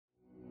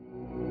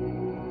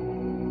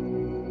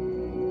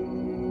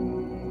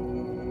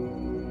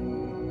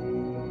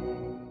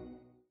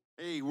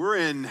We're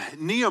in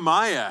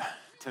Nehemiah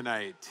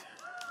tonight,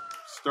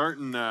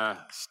 starting a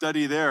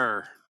study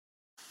there.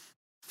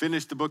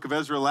 Finished the book of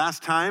Ezra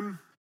last time,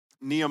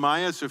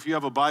 Nehemiah. So if you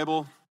have a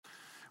Bible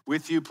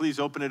with you, please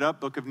open it up,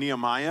 book of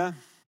Nehemiah. If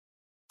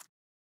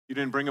you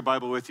didn't bring a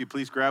Bible with you,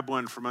 please grab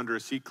one from under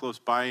a seat close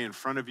by in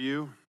front of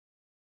you.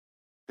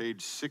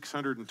 Page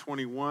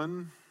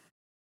 621.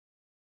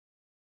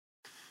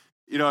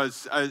 You know,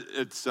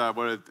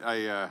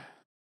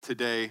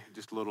 today,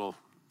 just a little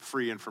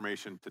free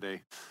information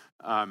today.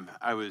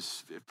 I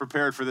was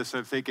prepared for this.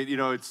 I'm thinking,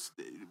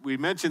 we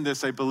mentioned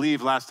this, I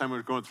believe, last time we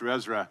were going through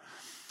Ezra.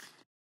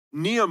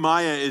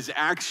 Nehemiah is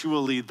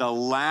actually the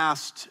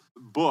last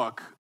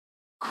book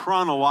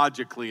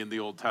chronologically in the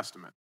Old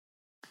Testament.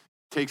 It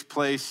takes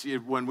place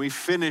when we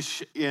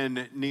finish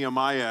in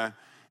Nehemiah.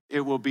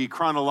 It will be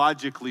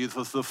chronologically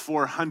the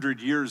 400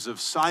 years of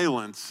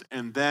silence,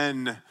 and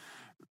then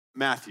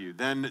Matthew,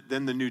 then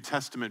the New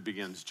Testament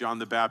begins. John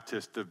the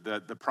Baptist,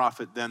 the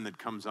prophet then that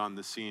comes on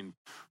the scene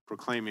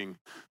proclaiming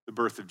the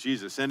birth of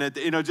Jesus. And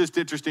just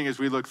interesting as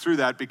we look through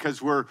that,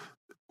 because we're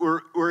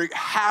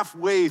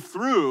halfway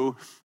through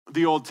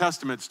the Old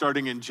Testament,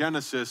 starting in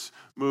Genesis,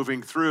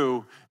 moving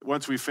through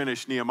once we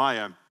finish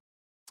Nehemiah.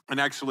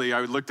 And actually,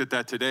 I looked at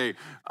that today.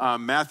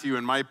 Matthew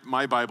in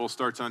my Bible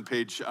starts on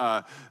page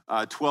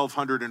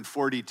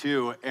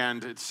 1242,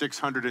 and it's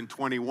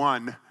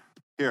 621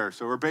 here.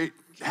 So we're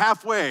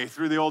halfway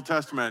through the Old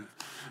Testament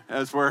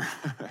as we're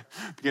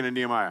beginning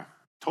Nehemiah.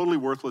 Totally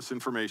worthless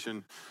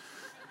information.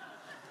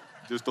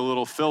 Just a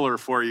little filler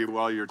for you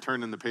while you're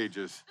turning the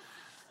pages.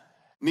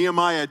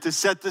 Nehemiah, to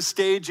set the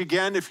stage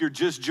again, if you're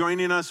just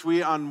joining us,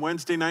 on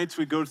Wednesday nights,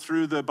 we go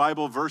through the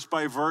Bible verse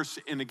by verse,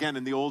 and again,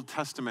 in the Old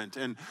Testament.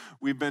 And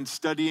we've been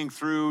studying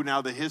through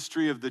now the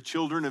history of the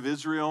children of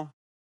Israel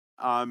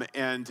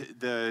and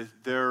their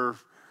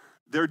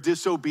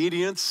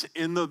disobedience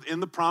in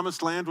the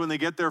promised land when they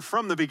get there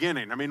from the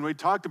beginning. I mean, we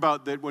talked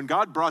about that when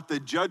God brought the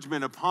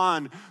judgment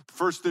upon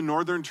first the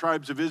northern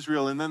tribes of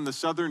Israel and then the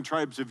southern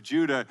tribes of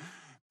Judah.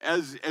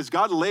 As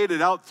God laid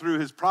it out through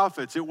his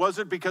prophets, it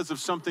wasn't because of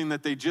something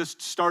that they just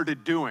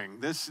started doing.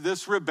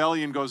 This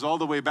rebellion goes all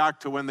the way back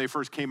to when they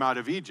first came out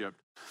of Egypt.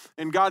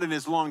 And God in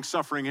his long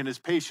suffering and his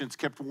patience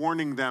kept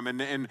warning them,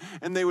 and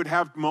they would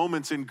have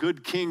moments in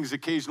good kings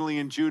occasionally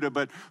in Judah,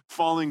 but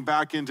falling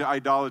back into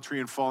idolatry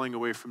and falling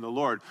away from the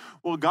Lord.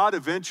 Well, God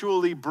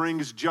eventually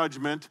brings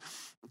judgment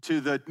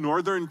to the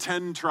northern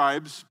 10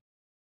 tribes.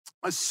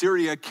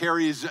 Assyria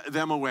carries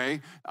them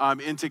away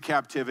into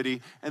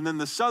captivity. And then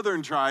the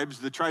southern tribes,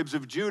 the tribes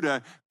of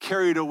Judah,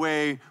 carried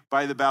away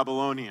by the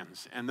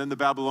Babylonians. And then the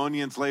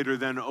Babylonians later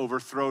then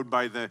overthrown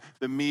by the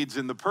Medes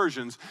and the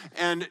Persians.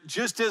 And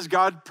just as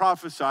God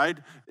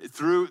prophesied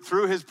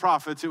through his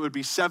prophets, it would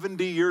be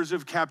 70 years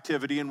of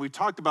captivity. And we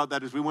talked about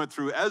that as we went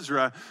through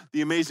Ezra,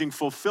 the amazing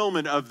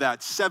fulfillment of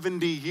that.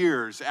 70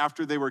 years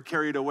after they were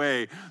carried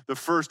away, the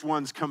first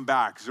ones come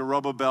back.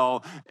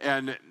 Zerubbabel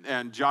and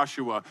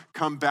Joshua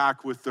come back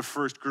with the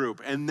first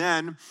group. And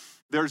then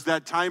there's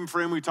that time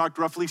frame, we talked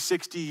roughly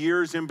 60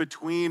 years in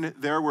between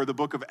there where the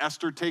book of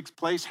Esther takes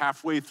place,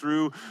 halfway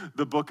through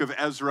the book of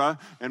Ezra.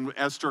 And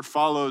Esther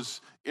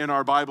follows in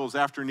our Bibles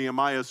after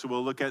Nehemiah, so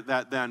we'll look at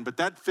that then. But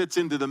that fits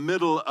into the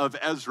middle of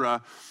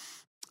Ezra.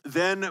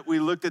 Then we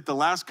looked at the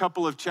last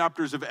couple of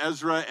chapters of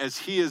Ezra as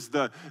he is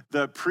the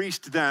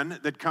priest then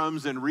that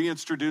comes and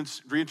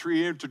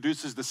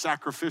reintroduces the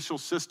sacrificial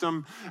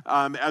system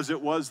as it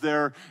was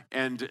there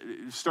and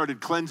started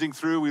cleansing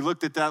through. We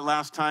looked at that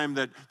last time,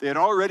 that they had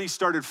already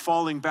started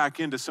falling back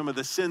into some of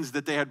the sins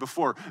that they had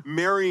before,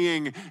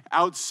 marrying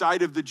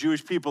outside of the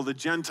Jewish people, the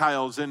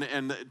Gentiles, and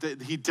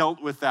he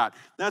dealt with that.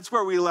 That's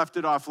where we left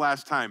it off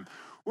last time.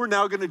 We're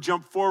now going to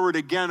jump forward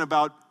again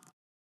about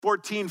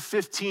 14,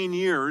 15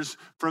 years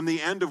from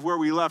the end of where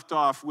we left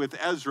off with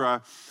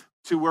Ezra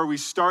to where we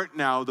start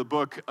now, the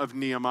book of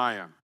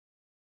Nehemiah.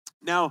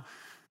 Now,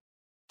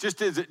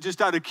 just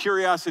out of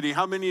curiosity,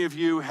 how many of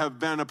you have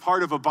been a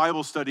part of a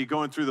Bible study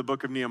going through the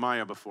book of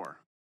Nehemiah before?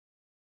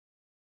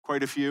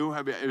 Quite a few.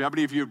 How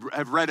many of you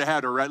have read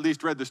ahead or at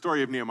least read the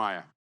story of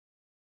Nehemiah?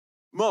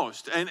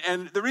 Most.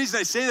 And the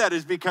reason I say that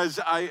is because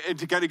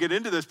to kind of get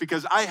into this,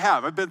 because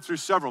I've been through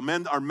several.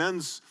 Our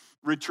men's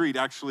retreat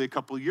actually a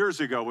couple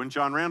years ago when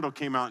John Randall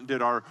came out and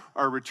did our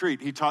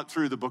retreat. He taught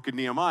through the book of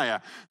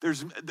Nehemiah.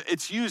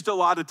 It's used a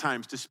lot of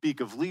times to speak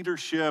of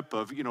leadership,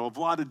 of a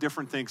lot of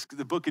different things.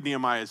 The book of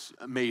Nehemiah is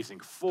amazing,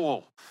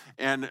 full,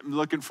 and I'm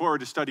looking forward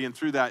to studying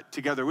through that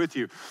together with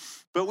you.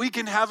 But we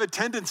can have a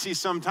tendency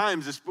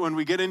sometimes when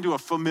we get into a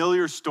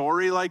familiar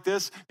story like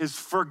this is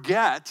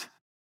forget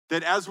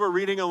that as we're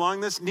reading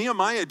along this,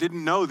 Nehemiah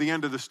didn't know the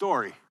end of the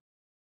story.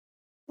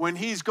 When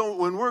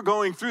we're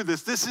going through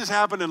this is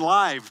happening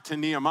live to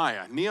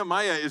Nehemiah.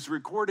 Nehemiah is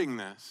recording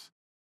this.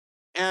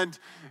 And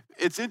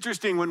it's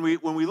interesting when we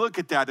look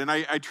at that, and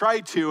I try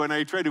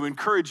to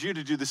encourage you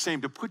to do the same,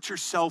 to put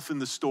yourself in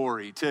the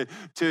story, to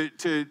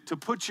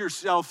put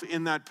yourself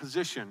in that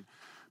position.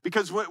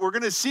 Because what we're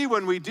going to see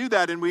when we do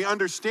that and we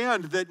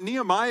understand that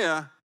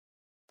Nehemiah,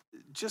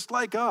 just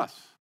like us,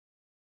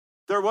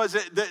 there was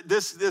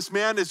this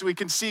man, as we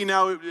can see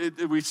now,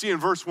 we see in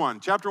verse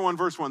 1, chapter 1,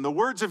 verse 1, the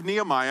words of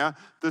Nehemiah,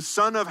 the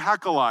son of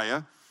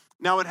Hakaliah.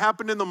 Now it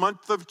happened in the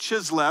month of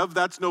Chislev,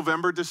 that's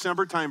November,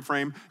 December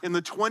timeframe, in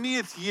the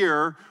 20th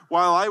year,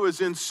 while I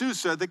was in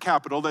Susa, the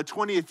capital, that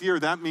 20th year,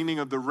 that meaning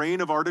of the reign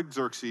of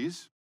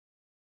Artaxerxes,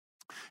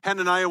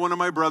 Hananiah, one of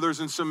my brothers,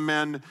 and some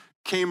men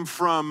came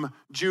from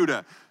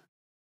Judah.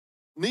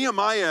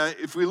 Nehemiah,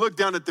 if we look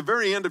down at the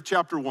very end of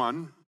chapter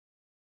 1,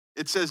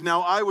 it says,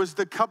 now I was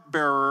the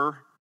cupbearer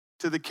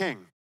to the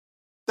king.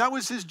 That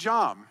was his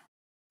job.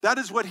 That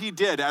is what he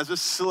did as a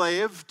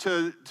slave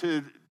to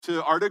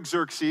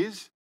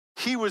Artaxerxes.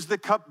 He was the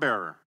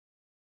cupbearer.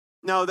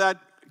 Now that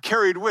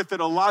carried with it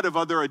a lot of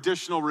other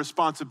additional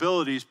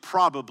responsibilities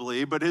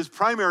probably, but his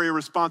primary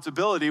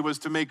responsibility was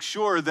to make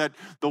sure that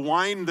the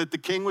wine that the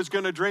king was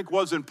going to drink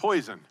wasn't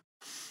poison.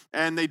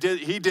 And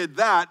he did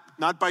that,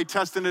 not by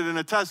testing it in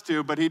a test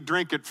tube, but he'd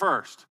drink it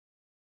first.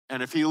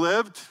 And if he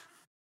lived,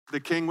 the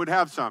king would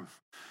have some.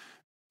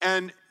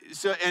 And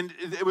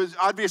it was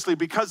obviously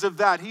because of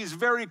that, he's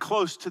very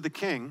close to the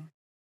king,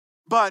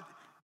 but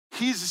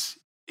he's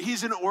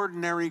an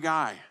ordinary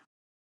guy.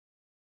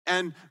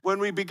 And when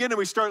we begin and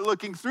we start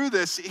looking through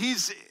this,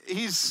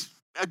 he's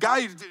a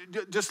guy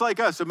just like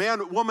us, a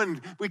man,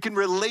 woman, we can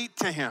relate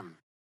to him.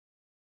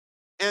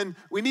 And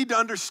we need to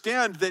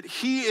understand that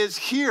he is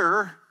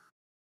here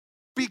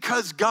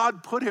because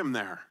God put him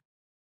there.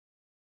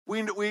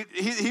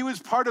 He was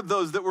part of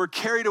those that were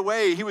carried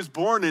away. He was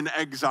born in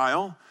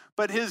exile,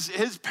 but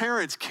his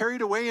parents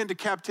carried away into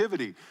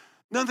captivity.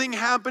 Nothing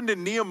happened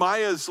in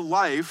Nehemiah's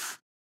life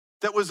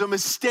that was a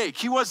mistake.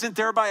 He wasn't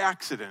there by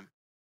accident.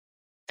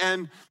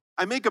 And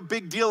I make a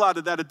big deal out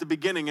of that at the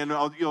beginning, and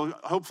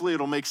hopefully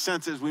it'll make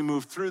sense as we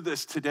move through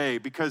this today,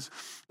 because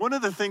one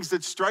of the things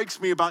that strikes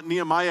me about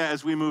Nehemiah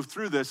as we move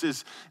through this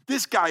is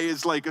this guy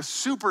is like a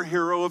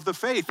superhero of the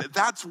faith.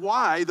 That's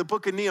why the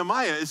book of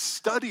Nehemiah is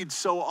studied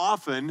so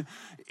often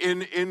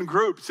in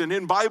groups and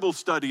in Bible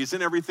studies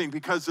and everything,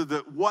 because of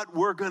what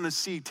we're going to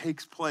see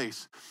takes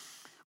place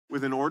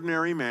with an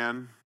ordinary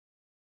man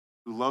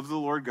who loved the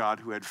Lord God,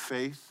 who had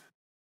faith.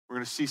 We're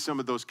going to see some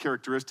of those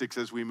characteristics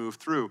as we move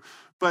through.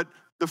 But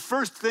the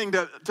first thing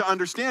to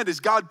understand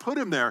is God put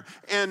him there.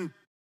 And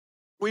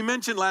we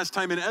mentioned last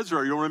time in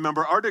Ezra, you'll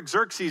remember,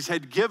 Artaxerxes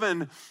had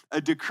given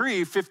a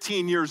decree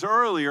 15 years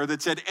earlier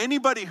that said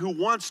anybody who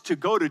wants to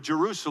go to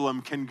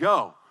Jerusalem can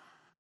go.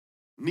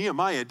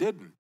 Nehemiah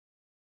didn't.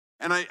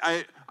 And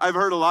I've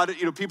heard a lot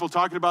of people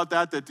talking about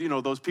that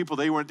those people,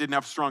 didn't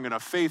have strong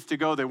enough faith to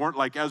go. They weren't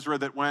like Ezra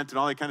that went and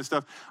all that kind of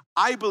stuff.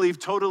 I believe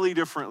totally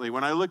differently.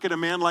 When I look at a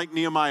man like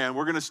Nehemiah, and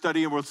we're going to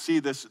study and we'll see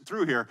this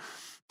through here,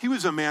 he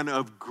was a man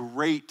of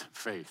great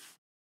faith,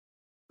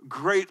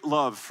 great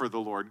love for the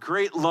Lord,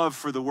 great love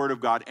for the Word of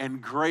God, and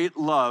great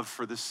love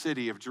for the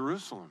city of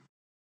Jerusalem.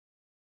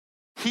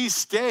 He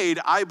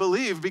stayed, I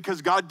believe,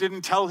 because God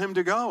didn't tell him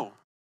to go.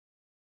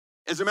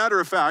 As a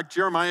matter of fact,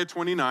 Jeremiah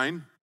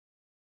 29,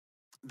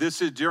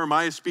 this is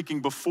Jeremiah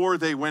speaking before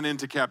they went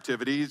into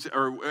captivity,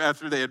 or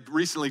after they had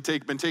recently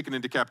been taken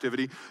into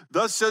captivity.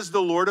 Thus says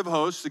the Lord of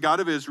hosts, the God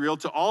of Israel,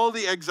 to all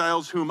the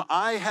exiles whom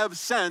I have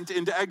sent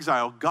into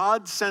exile.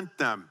 God sent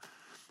them.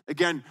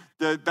 Again,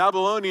 the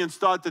Babylonians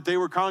thought that they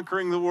were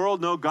conquering the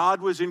world. No,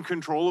 God was in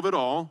control of it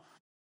all.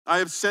 I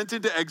have sent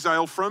into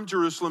exile from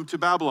Jerusalem to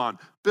Babylon.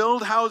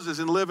 Build houses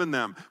and live in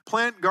them.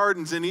 Plant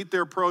gardens and eat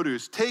their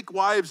produce. Take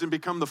wives and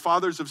become the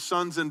fathers of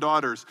sons and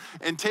daughters.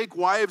 And take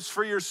wives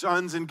for your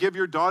sons and give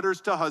your daughters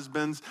to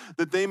husbands,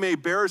 that they may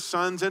bear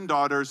sons and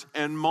daughters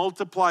and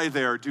multiply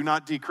there. Do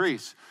not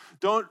decrease.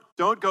 Don't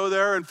go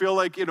there and feel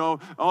like,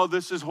 oh,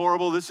 this is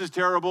horrible. This is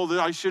terrible. That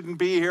I shouldn't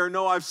be here.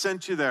 No, I've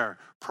sent you there.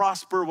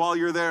 Prosper while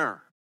you're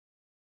there.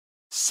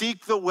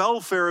 Seek the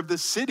welfare of the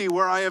city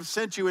where I have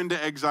sent you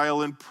into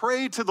exile, and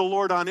pray to the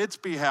Lord on its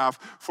behalf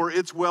for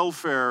its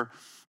welfare,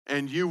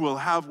 and you will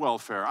have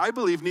welfare. I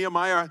believe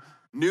Nehemiah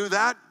knew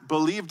that,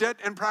 believed it,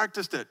 and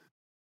practiced it.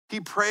 He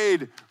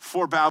prayed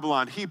for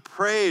Babylon. He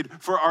prayed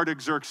for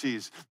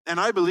Artaxerxes. And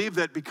I believe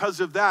that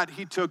because of that,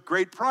 he took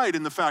great pride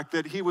in the fact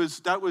that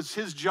that was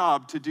his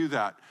job to do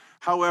that.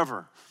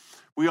 However,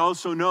 we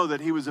also know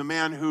that he was a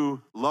man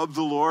who loved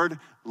the Lord,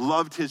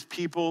 loved his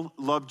people,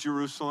 loved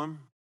Jerusalem.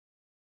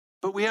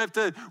 But we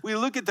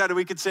look at that and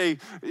we could say,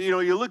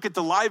 you look at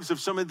the lives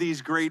of some of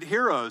these great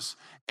heroes,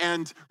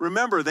 and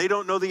remember, they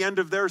don't know the end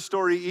of their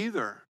story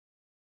either.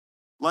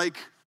 Like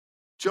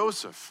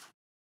Joseph.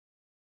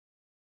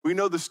 We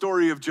know the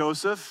story of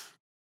Joseph.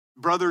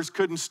 Brothers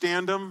couldn't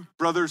stand him.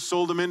 Brothers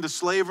sold him into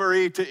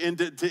slavery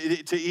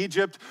to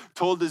Egypt,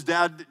 told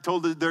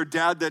their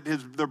dad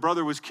that their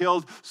brother was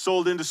killed,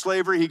 sold into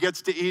slavery. He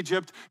gets to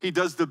Egypt. He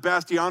does the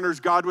best. He honors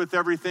God with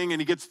everything, and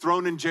he gets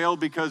thrown in jail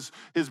because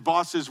his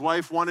boss's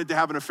wife wanted to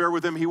have an affair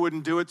with him. He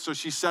wouldn't do it, so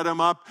she set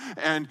him up,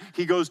 and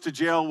he goes to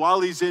jail.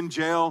 While he's in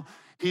jail,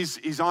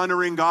 he's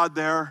honoring God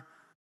there.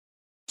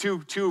 Two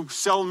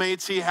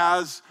cellmates he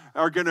has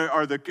are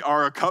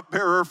a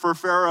cupbearer for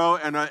Pharaoh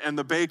and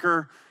the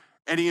baker.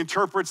 and he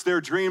interprets their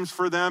dreams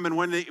for them. And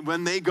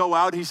when they go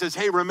out, he says,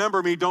 hey,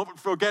 remember me, don't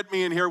forget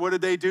me in here. What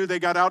did they do? They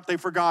got out, they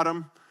forgot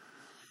him.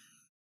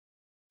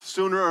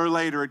 Sooner or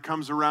later, it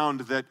comes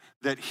around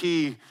that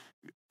he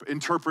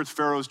interprets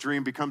Pharaoh's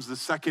dream, becomes the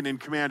second in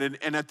command.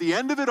 And at the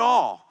end of it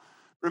all,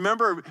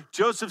 remember,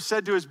 Joseph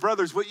said to his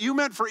brothers, what you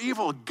meant for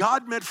evil,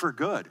 God meant for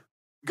good.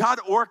 God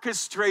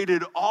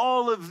orchestrated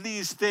all of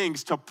these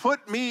things to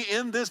put me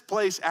in this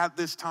place at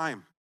this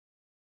time.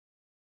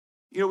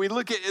 You know, we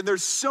look at, and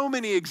there's so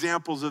many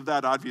examples of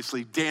that,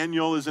 obviously.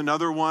 Daniel is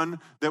another one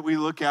that we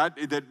look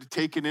at, that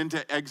taken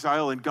into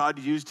exile, and God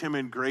used him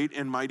in great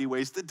and mighty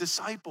ways. The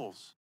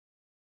disciples.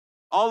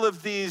 All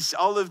of these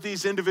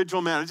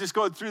individual men. I was just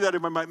going through that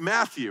in my mind.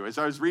 Matthew, as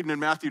I was reading in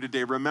Matthew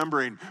today,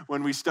 remembering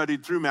when we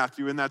studied through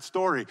Matthew in that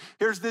story.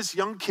 Here's this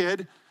young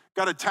kid,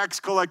 got a tax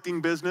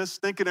collecting business,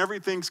 thinking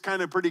everything's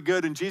kind of pretty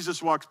good, and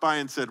Jesus walks by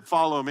and said,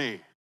 follow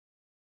me.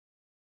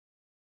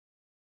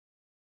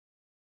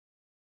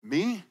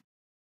 Me?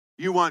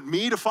 You want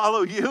me to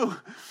follow you?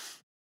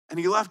 And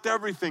he left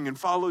everything and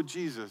followed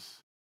Jesus.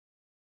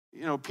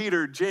 You know,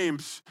 Peter,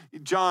 James,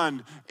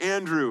 John,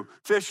 Andrew,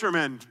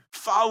 fishermen,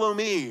 follow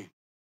me.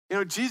 You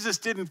know, Jesus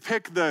didn't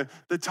pick the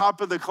top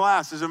of the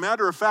class. As a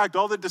matter of fact,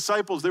 all the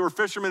disciples, they were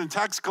fishermen and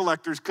tax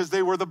collectors because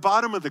they were the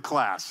bottom of the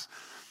class.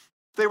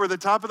 If they were the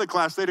top of the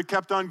class, they'd have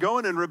kept on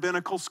going in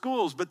rabbinical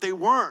schools, but they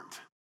weren't.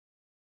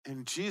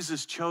 And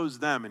Jesus chose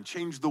them and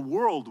changed the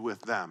world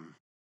with them.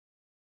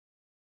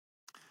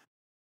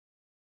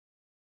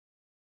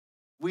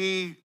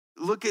 We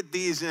look at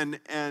these and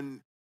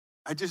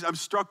I'm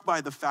struck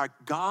by the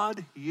fact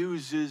God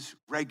uses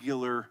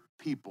regular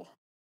people.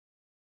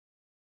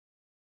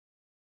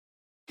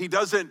 He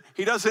doesn't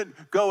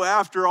go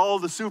after all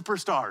the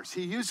superstars.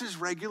 He uses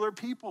regular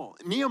people.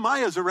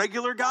 Nehemiah is a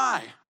regular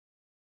guy.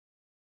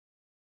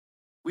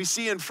 We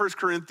see in 1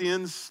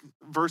 Corinthians,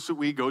 verse that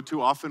we go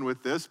to often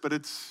with this, but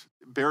it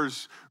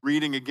bears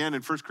reading again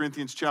in 1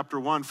 Corinthians chapter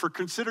 1. For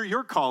consider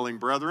your calling,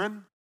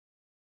 brethren.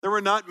 There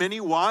were not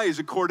many wise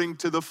according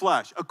to the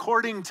flesh.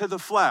 According to the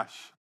flesh.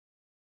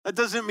 That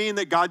doesn't mean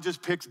that God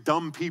just picks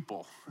dumb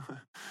people.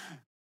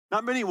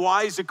 Not many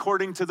wise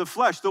according to the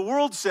flesh. The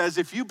world says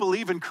if you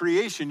believe in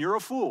creation, you're a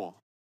fool.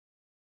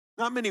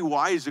 Not many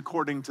wise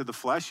according to the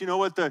flesh. You know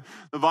what the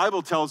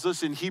Bible tells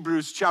us in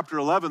Hebrews chapter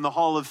 11, the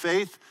hall of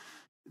faith,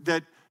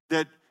 that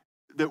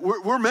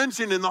we're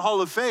mentioned in the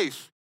hall of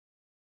faith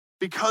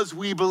because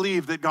we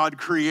believe that God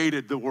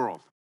created the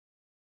world.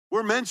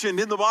 We're mentioned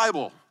in the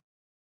Bible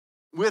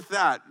with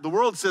that. The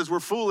world says we're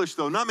foolish,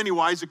 though. Not many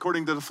wise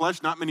according to the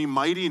flesh, not many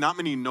mighty, not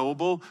many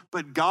noble,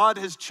 but God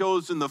has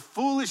chosen the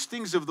foolish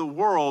things of the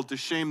world to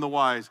shame the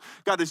wise.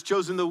 God has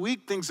chosen the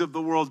weak things of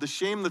the world to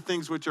shame the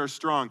things which are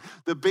strong.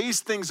 The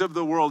base things of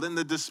the world and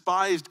the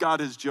despised God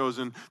has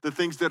chosen, the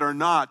things that are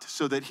not,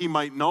 so that he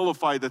might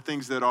nullify the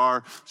things that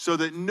are, so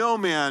that no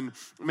man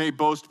may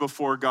boast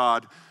before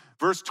God.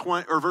 Verse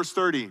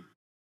 30,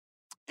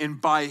 and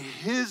by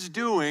his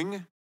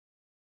doing,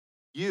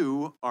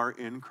 you are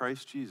in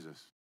Christ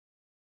Jesus,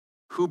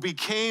 who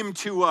became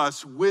to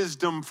us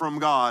wisdom from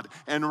God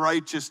and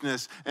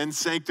righteousness and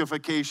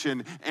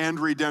sanctification and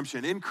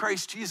redemption. In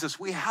Christ Jesus,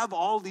 we have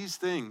all these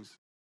things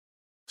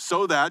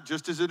so that,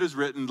 just as it is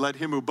written, let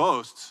him who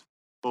boasts,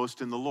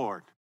 boast in the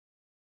Lord.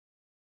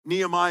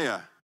 Nehemiah,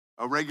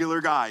 a regular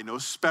guy, no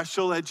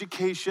special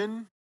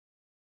education,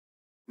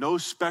 no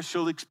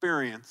special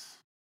experience,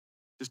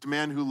 just a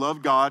man who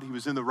loved God. He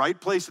was in the right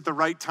place at the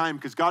right time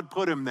because God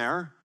put him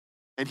there.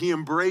 And he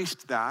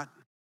embraced that.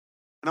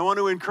 And I want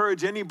to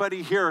encourage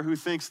anybody here who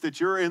thinks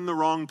that you're in the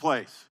wrong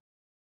place,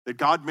 that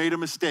God made a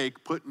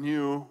mistake putting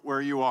you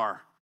where you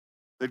are,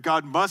 that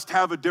God must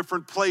have a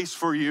different place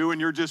for you and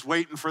you're just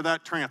waiting for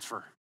that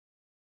transfer.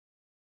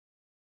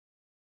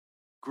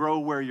 Grow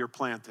where you're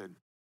planted.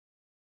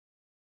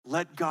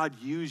 Let God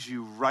use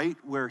you right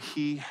where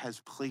he has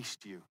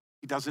placed you.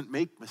 He doesn't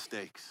make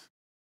mistakes.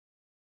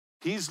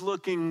 He's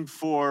looking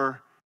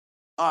for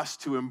us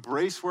to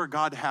embrace where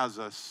God has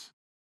us.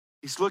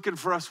 He's looking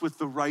for us with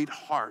the right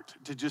heart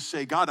to just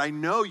say, God, I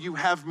know you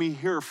have me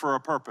here for a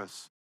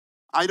purpose.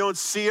 I don't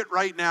see it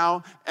right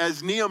now,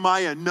 as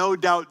Nehemiah no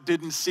doubt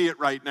didn't see it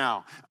right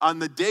now. On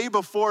the day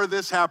before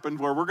this happened,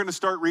 where we're going to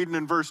start reading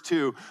in verse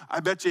 2, I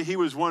bet you he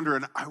was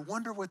wondering, I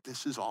wonder what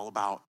this is all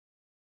about.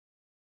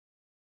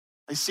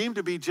 I seem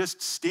to be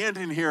just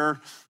standing here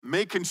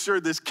making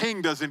sure this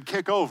king doesn't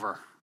kick over.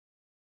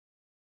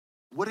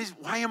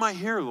 Why am I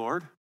here,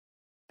 Lord?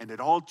 And it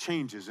all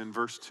changes in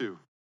verse 2.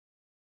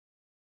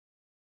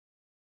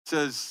 It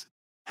says,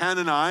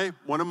 Hanani,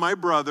 one of my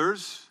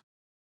brothers,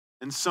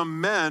 and some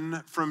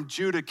men from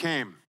Judah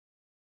came.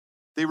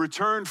 They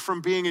returned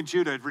from being in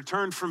Judah,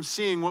 returned from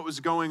seeing what was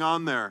going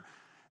on there.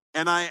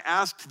 And I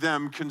asked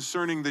them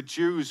concerning the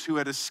Jews who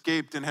had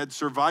escaped and had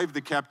survived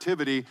the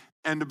captivity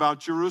and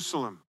about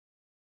Jerusalem.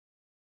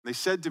 They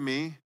said to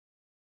me,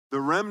 the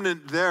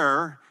remnant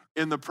there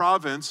in the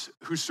province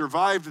who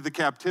survived the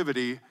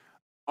captivity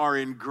are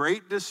in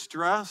great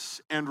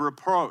distress and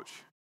reproach.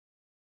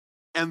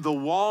 And the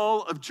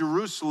wall of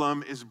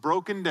Jerusalem is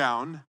broken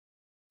down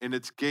and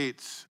its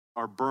gates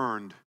are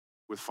burned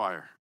with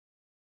fire.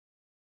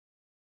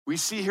 We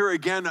see here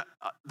again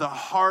the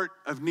heart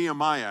of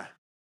Nehemiah.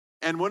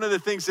 And one of the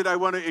things that I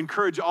want to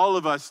encourage all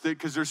of us,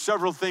 because there's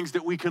several things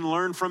that we can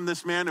learn from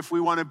this man if we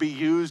want to be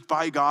used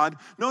by God.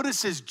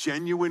 Notice his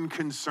genuine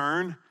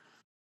concern.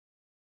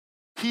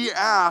 He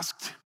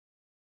asked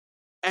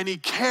and he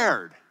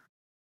cared.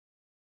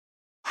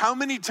 How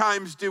many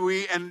times do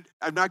we, and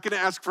I'm not going to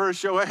ask for a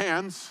show of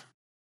hands,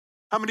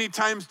 how many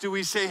times do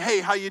we say, hey,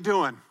 how you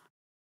doing?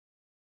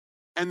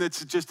 And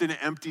it's just an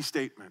empty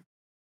statement.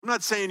 I'm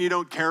not saying you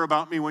don't care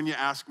about me when you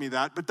ask me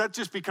that, but that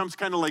just becomes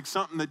kind of like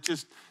something that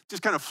just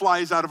kind of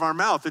flies out of our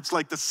mouth. It's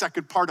like the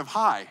second part of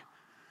hi.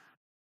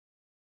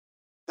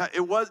 That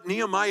it was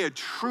Nehemiah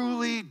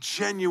truly,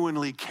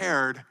 genuinely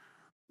cared.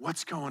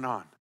 What's going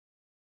on?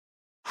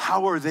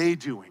 How are they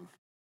doing?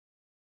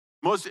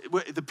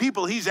 The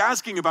people he's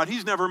asking about,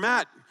 he's never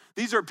met.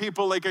 These are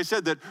people, like I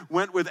said, that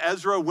went with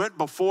Ezra, went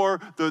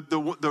before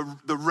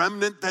the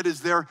remnant that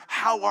is there.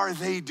 How are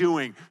they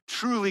doing?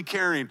 Truly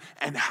caring.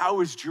 And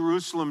how is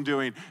Jerusalem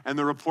doing? And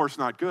the report's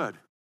not good.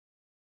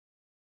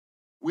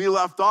 We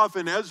left off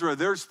in Ezra.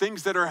 There's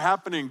things that are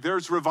happening.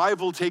 There's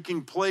revival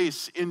taking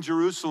place in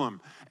Jerusalem.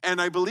 And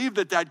I believe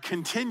that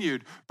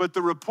continued. But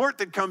the report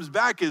that comes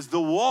back is the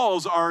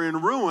walls are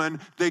in ruin.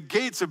 The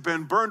gates have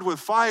been burned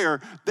with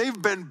fire.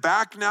 They've been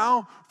back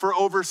now for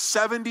over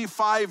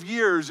 75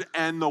 years,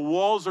 and the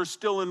walls are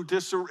still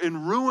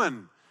in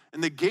ruin.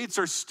 And the gates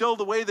are still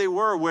the way they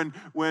were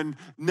when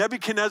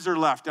Nebuchadnezzar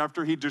left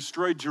after he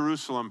destroyed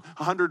Jerusalem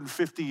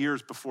 150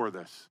 years before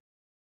this.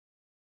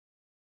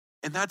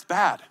 And that's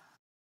bad.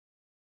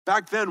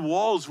 Back then,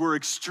 walls were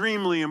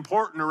extremely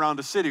important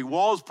around a city.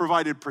 Walls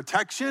provided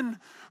protection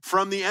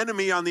from the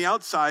enemy on the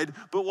outside,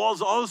 but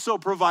walls also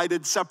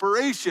provided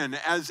separation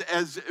as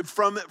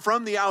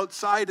from the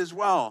outside as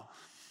well.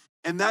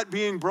 And that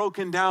being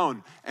broken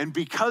down, and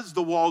because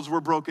the walls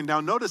were broken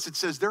down, notice it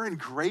says they're in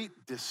great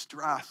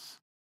distress.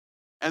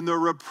 And the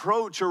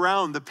reproach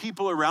around, the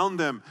people around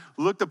them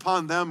looked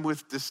upon them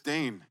with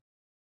disdain.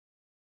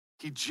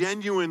 He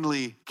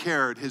genuinely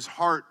cared. His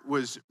heart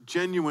was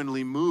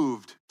genuinely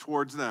moved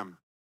towards them.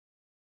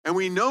 And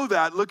we know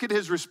that. Look at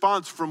his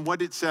response from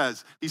what it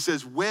says. He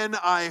says, when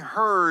I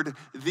heard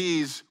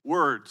these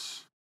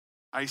words,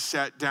 I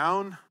sat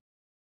down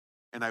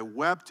and I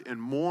wept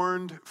and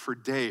mourned for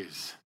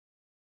days.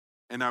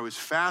 And I was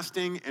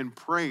fasting and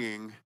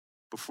praying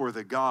before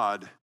the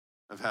God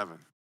of heaven.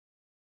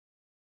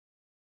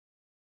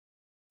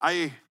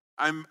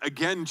 I'm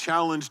again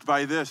challenged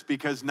by this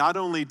because not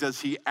only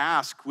does he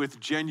ask with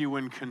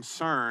genuine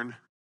concern,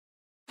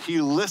 he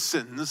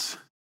listens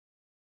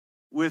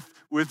with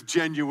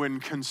genuine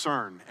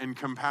concern and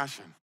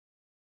compassion.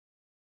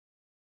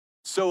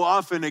 So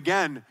often,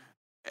 again,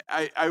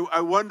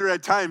 I wonder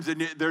at times,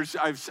 and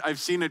I've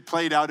seen it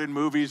played out in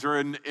movies or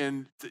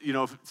in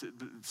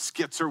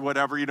skits or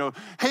whatever.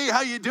 Hey,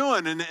 how you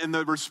doing? And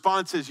the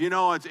response is,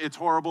 it's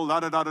horrible. Da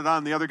da da da da.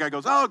 And the other guy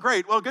goes, oh,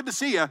 great. Well, good to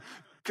see you,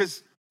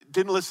 because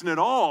didn't listen at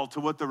all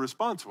to what the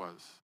response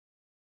was.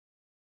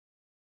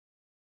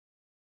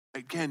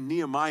 Again,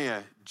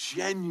 Nehemiah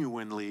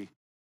genuinely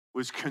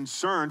was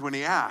concerned when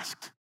he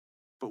asked,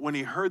 but when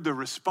he heard the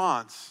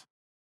response,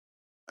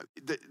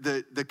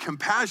 the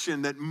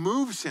compassion that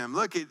moves him.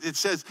 Look, it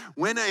says,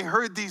 when I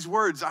heard these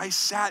words, I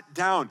sat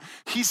down.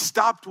 He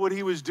stopped what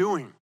he was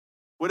doing.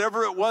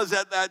 Whatever it was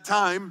at that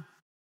time,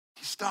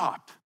 he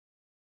stopped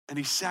and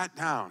he sat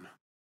down.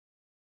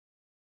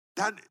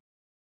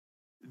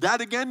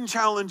 That again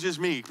challenges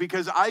me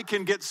because I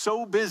can get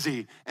so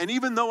busy. And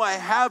even though I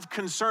have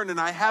concern and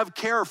I have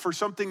care for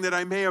something that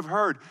I may have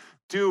heard,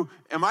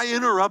 am I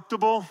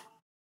interruptible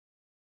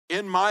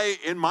in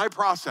my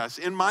process,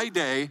 in my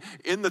day,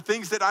 in the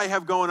things that I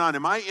have going on?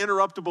 Am I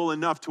interruptible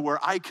enough to where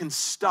I can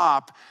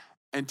stop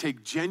and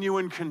take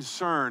genuine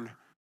concern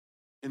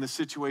in the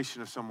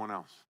situation of someone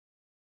else?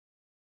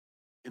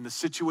 In the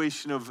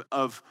situation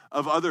of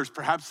others,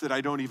 perhaps that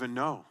I don't even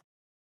know?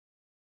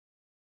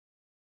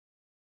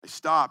 I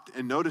stopped,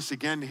 and notice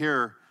again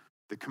here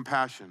the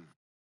compassion.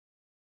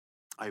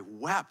 I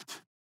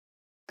wept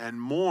and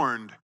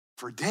mourned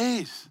for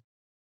days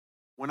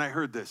when I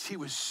heard this. He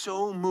was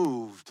so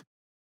moved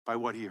by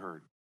what he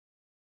heard.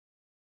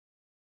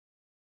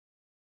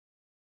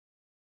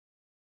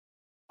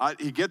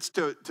 He gets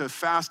to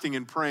fasting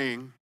and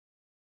praying,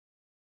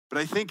 but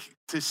I think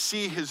to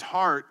see his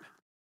heart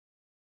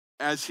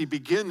as he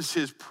begins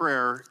his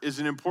prayer is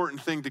an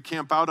important thing to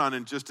camp out on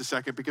in just a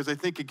second, because I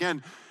think,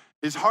 again,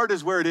 his heart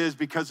is where it is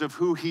because of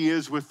who he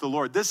is with the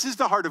Lord. This is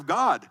the heart of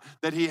God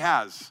that he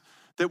has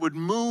that would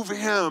move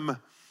him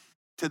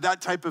to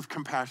that type of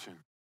compassion.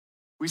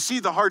 We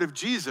see the heart of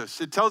Jesus.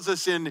 It tells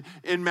us in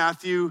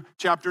Matthew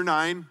chapter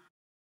 9,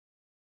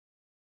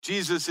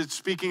 Jesus, it's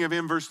speaking of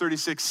him, verse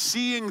 36,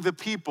 seeing the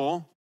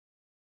people,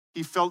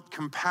 he felt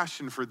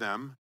compassion for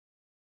them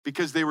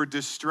because they were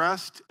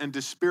distressed and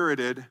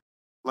dispirited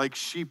like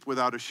sheep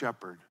without a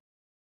shepherd.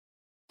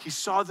 He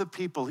saw the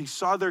people, he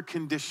saw their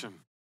condition.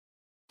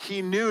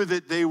 he knew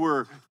that they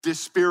were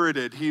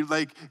dispirited,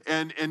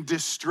 and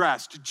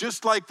distressed,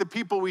 just like the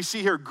people we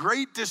see here,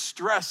 great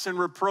distress and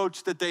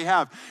reproach that they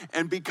have.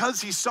 And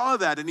because he saw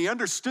that and he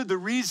understood the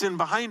reason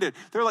behind it,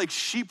 they're like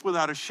sheep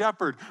without a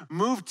shepherd,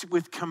 moved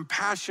with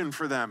compassion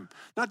for them,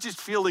 not just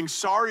feeling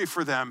sorry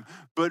for them,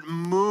 but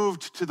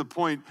moved to the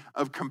point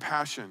of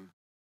compassion.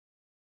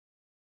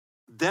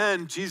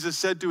 Then Jesus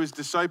said to his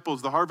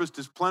disciples, the harvest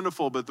is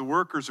plentiful, but the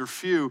workers are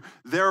few.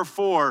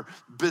 Therefore,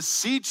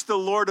 beseech the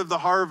Lord of the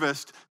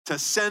harvest to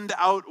send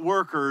out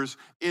workers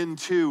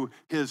into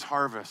his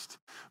harvest.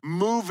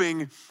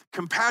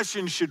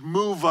 Compassion should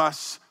move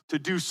us to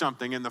do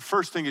something. And the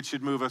first thing it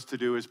should move us to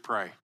do is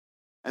pray.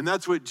 And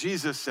that's what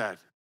Jesus said.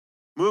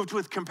 Moved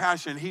with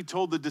compassion, he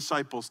told the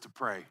disciples to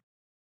pray.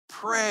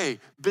 Pray,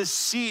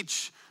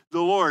 beseech the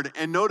Lord.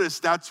 And notice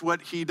that's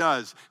what he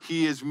does.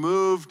 He is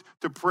moved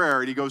to prayer.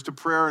 And he goes to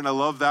prayer, and I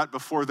love that,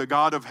 before the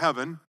God of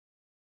heaven.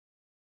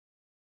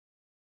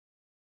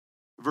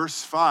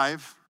 Verse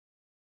 5,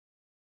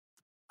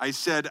 I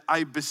said,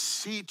 I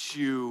beseech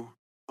you,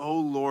 O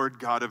Lord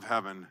God of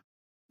heaven,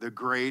 the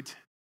great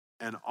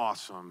and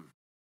awesome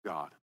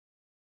God.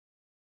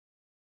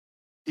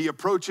 He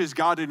approaches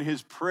God in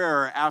his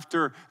prayer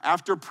after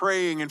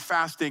praying and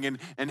fasting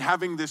and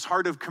having this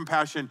heart of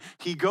compassion.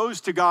 He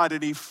goes to God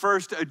and he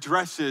first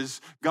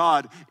addresses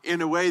God in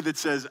a way that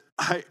says,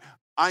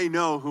 I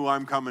know who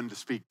I'm coming to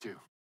speak to.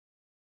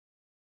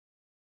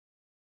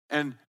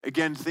 And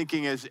again,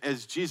 thinking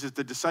as Jesus,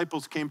 the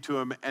disciples came to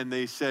him and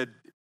they said,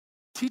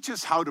 teach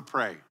us how to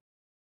pray.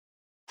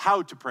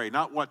 How to pray,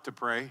 not what to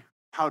pray,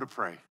 how to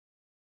pray.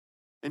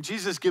 And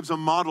Jesus gives a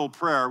model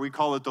prayer. We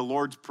call it the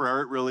Lord's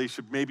Prayer. It really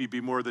should maybe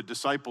be more the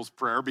disciples'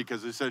 prayer,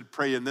 because it said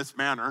pray in this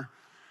manner.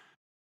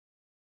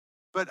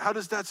 But how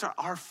does that start?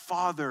 Our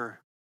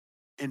Father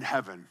in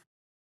heaven,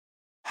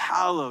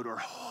 hallowed or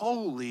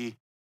holy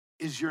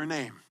is your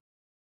name.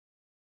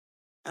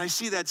 And I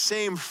see that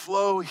same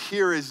flow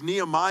here as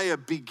Nehemiah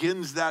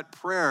begins that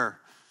prayer.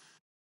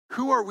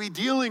 Who are we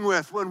dealing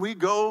with when we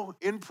go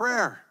in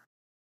prayer?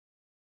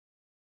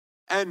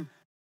 And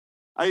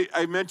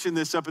I mentioned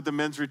this up at the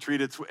men's retreat.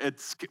 It's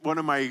one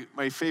of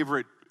my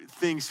favorite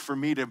things for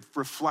me to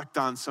reflect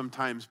on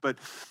sometimes. But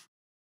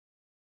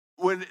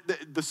when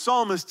the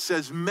psalmist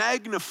says,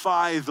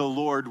 magnify the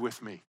Lord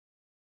with me.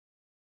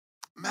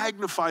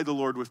 Magnify the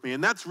Lord with me.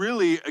 And that's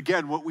really,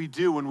 again, what we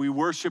do when we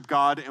worship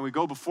God and we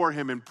go before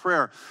him in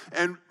prayer.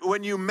 And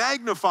when you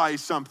magnify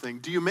something,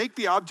 do you make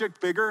the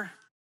object bigger?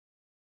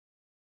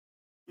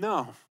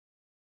 No.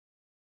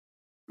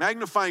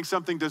 Magnifying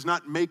something does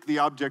not make the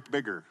object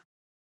bigger.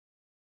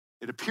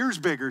 It appears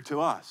bigger to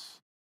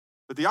us,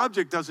 but the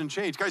object doesn't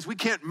change. Guys, we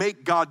can't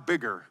make God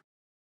bigger.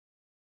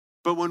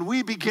 But when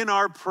we begin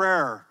our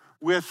prayer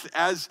with,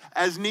 as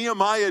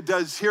Nehemiah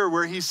does here,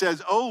 where he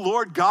says, "O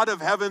Lord God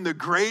of heaven, the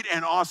great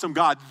and awesome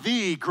God,"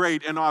 the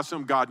great and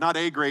awesome God, not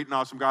a great and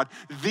awesome God,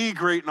 the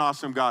great and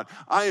awesome God.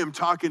 I am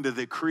talking to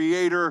the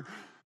Creator,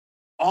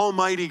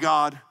 Almighty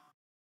God.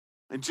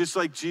 And just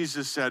like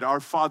Jesus said, our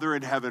Father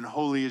in heaven,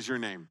 holy is your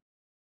name.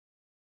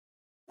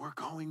 We're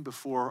going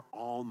before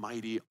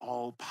Almighty,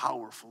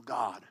 all-powerful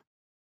God.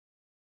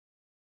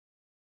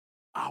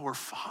 Our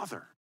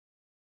Father.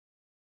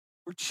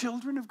 We're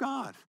children of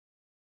God.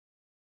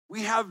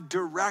 We have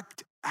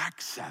direct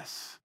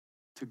access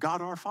to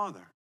God our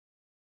Father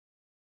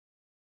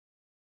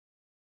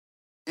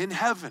in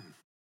heaven.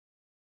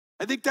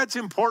 I think that's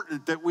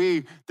important that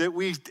we,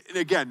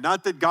 again,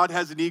 not that God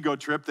has an ego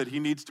trip that he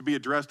needs to be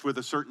addressed with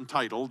a certain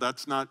title.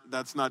 That's not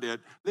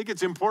it. I think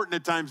it's important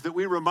at times that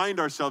we remind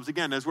ourselves,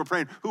 again, as we're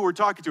praying, who we're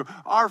talking to.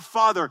 Our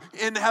Father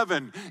in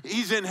heaven.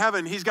 He's in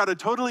heaven. He's got a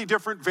totally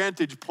different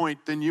vantage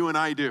point than you and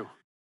I do.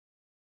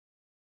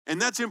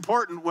 And that's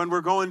important when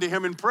we're going to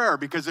him in prayer,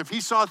 because if he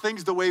saw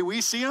things the way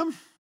we see them,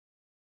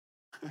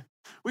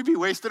 we'd be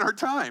wasting our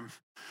time.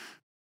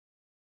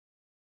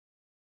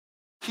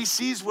 He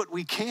sees what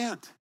we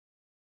can't.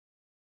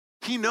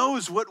 He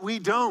knows what we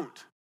don't.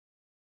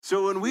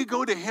 So when we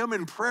go to him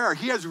in prayer,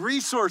 he has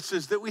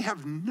resources that we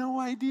have no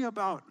idea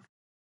about.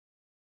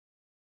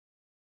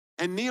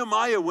 And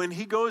Nehemiah, when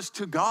he goes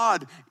to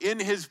God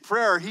in his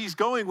prayer, he's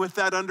going with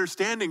that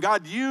understanding.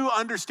 God, you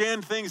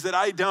understand things that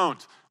I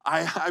don't.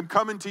 I'm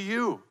coming to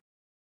you.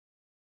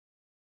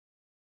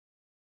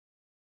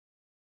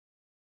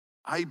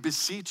 I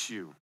beseech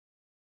you,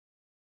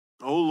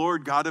 O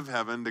Lord God of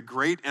heaven, the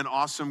great and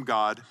awesome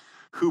God,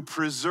 who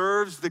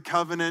preserves the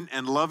covenant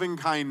and loving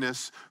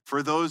kindness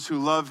for those who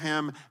love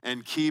him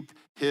and keep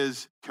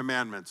his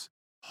commandments.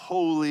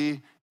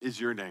 Holy is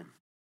your name.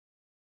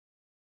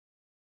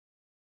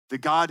 The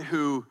God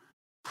who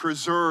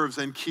preserves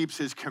and keeps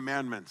his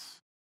commandments.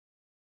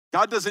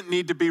 God doesn't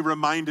need to be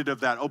reminded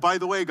of that. Oh, by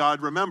the way,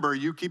 God, remember,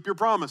 you keep your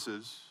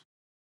promises.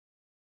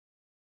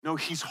 No,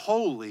 he's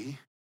holy,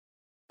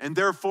 and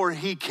therefore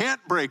he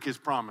can't break his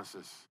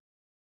promises.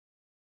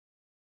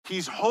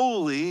 He's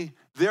holy,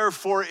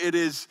 therefore it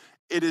is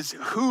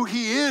who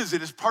he is.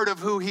 It is part of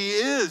who he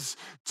is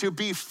to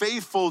be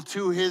faithful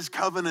to his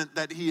covenant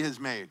that he has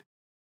made.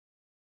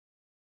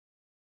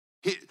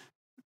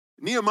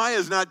 Nehemiah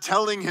is not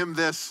telling him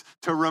this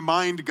to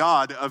remind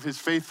God of his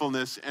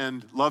faithfulness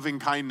and loving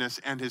kindness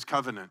and his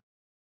covenant.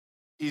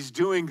 He's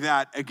doing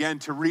that, again,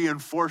 to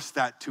reinforce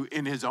that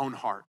in his own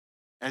heart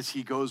as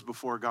he goes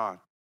before God.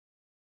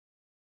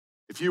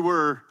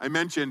 I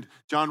mentioned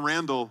John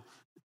Randall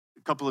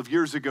a couple of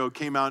years ago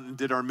came out and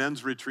did our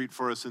men's retreat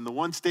for us. And the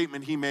one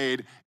statement he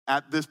made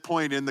at this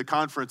point in the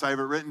conference, I have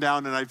it written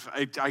down and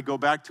I go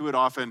back to it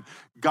often.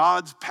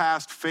 God's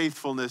past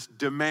faithfulness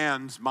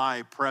demands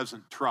my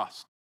present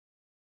trust.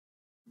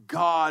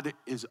 God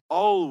is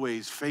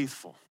always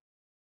faithful.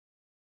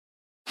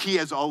 He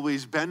has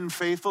always been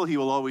faithful. He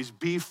will always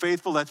be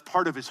faithful. That's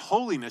part of his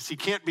holiness. He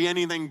can't be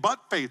anything but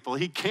faithful.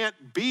 He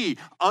can't be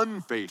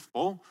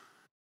unfaithful.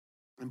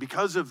 And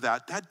because of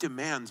that, that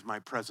demands my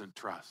present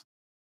trust.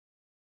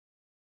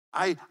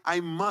 I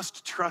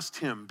must trust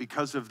him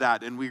because of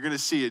that. And we're going to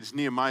see as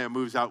Nehemiah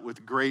moves out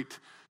with great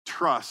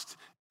trust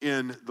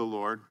in the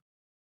Lord.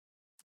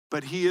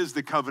 But he is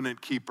the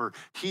covenant keeper.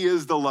 He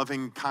is the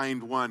loving,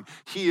 kind one.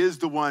 He is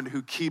the one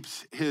who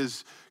keeps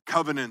his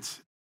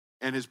covenants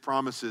and his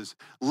promises.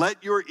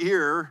 Let your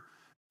ear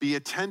be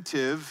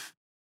attentive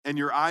and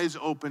your eyes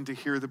open to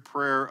hear the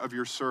prayer of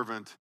your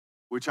servant,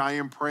 which I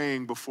am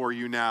praying before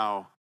you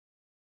now,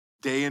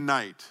 day and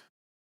night,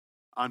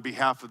 on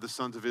behalf of the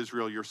sons of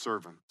Israel, your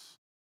servants.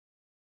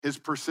 His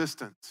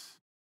persistence,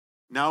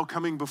 now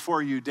coming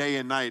before you day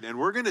and night. And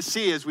we're going to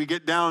see as we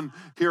get down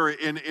here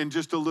in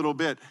just a little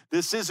bit,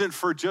 this isn't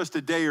for just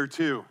a day or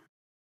two.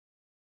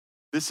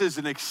 This is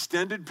an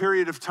extended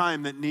period of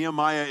time that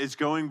Nehemiah is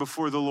going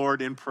before the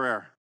Lord in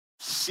prayer,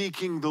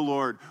 seeking the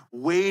Lord,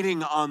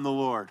 waiting on the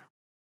Lord,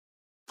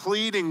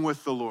 pleading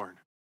with the Lord,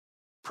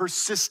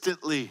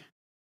 persistently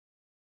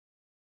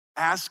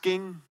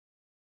asking,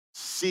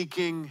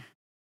 seeking,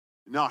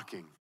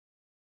 knocking.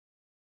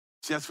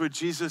 See, that's what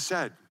Jesus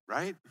said,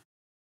 right?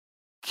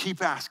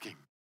 Keep asking,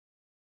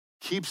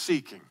 keep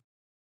seeking,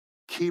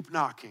 keep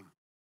knocking.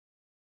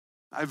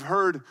 I've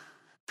heard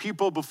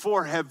people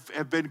before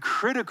have been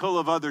critical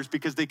of others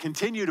because they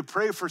continue to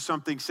pray for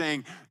something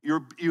saying,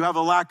 you have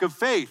a lack of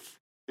faith.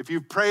 If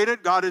you've prayed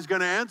it, God is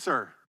going to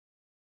answer.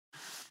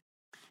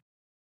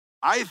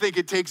 I think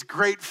it takes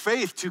great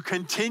faith to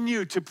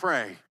continue to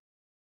pray,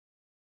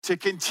 to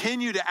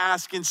continue to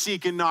ask and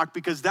seek and knock,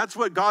 because that's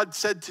what God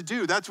said to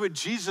do. That's what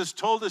Jesus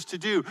told us to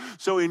do.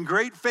 So in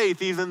great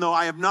faith, even though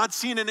I have not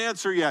seen an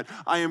answer yet,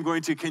 I am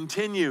going to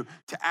continue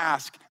to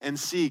ask and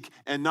seek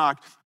and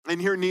knock. And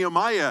here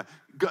Nehemiah,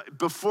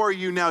 before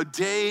you now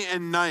day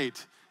and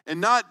night, and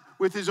not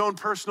with his own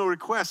personal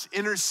requests,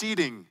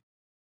 interceding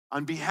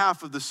on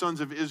behalf of the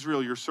sons of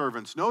Israel, your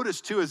servants.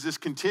 Notice too, as this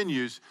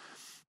continues,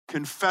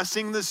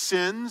 confessing the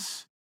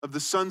sins of the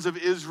sons of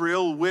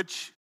Israel,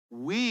 which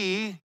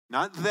we,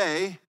 not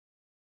they,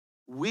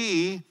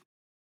 we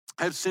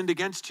have sinned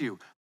against you.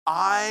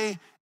 I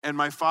and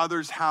my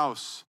father's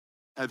house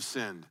have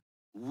sinned.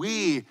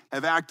 We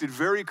have acted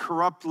very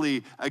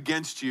corruptly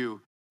against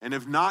you and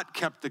have not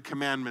kept the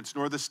commandments,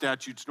 nor the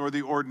statutes, nor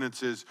the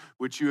ordinances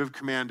which you have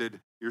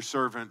commanded your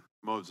servant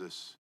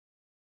Moses.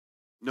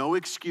 No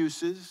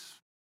excuses.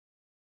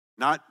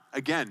 Not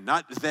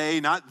they,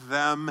 not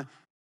them.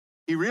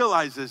 He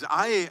realizes,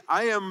 I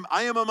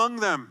am among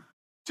them,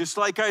 just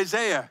like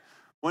Isaiah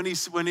when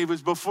he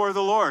was before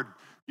the Lord.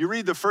 You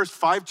read the first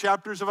 5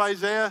 chapters of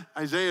Isaiah,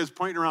 Isaiah is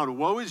pointing around,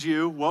 woe is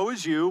you, woe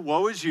is you,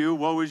 woe is you,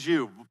 woe is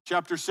you.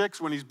 Chapter 6,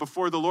 when he's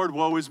before the Lord,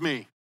 woe is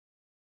me.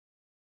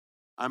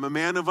 I'm a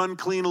man of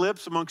unclean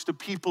lips amongst a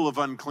people of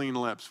unclean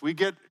lips.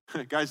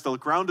 Guys, the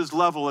ground is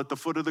level at the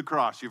foot of the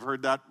cross. You've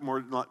heard that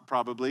more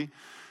probably.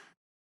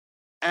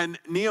 And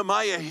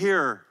Nehemiah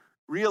here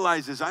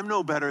realizes, I'm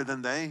no better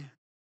than they.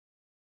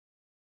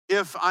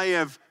 If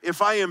I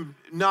am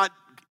not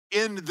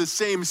in the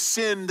same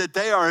sin that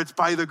they are, it's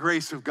by the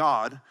grace of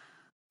God,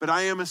 but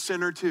I am a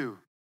sinner too.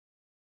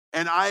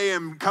 And I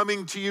am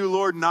coming to you,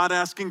 Lord, not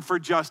asking for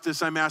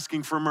justice, I'm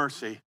asking for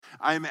mercy.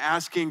 I'm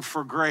asking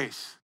for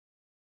grace.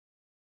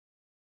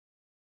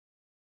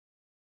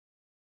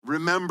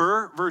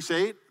 Remember, verse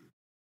 8,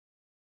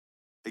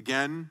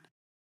 again,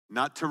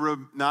 not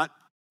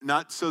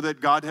so that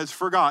God has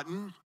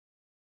forgotten,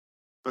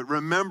 but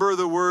remember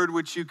the word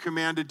which you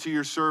commanded to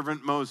your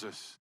servant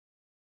Moses,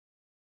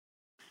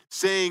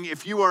 saying,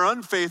 if you are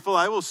unfaithful,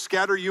 I will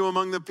scatter you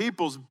among the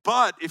peoples.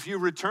 But if you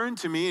return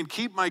to me and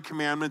keep my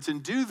commandments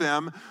and do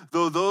them,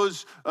 though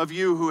those of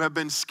you who have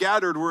been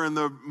scattered were in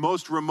the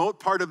most remote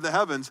part of the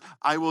heavens,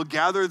 I will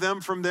gather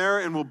them from there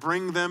and will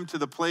bring them to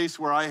the place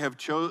where I have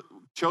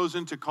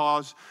chosen to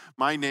cause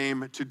my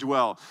name to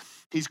dwell.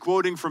 He's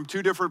quoting from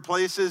 2 different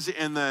places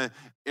in the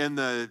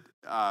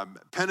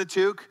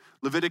Pentateuch,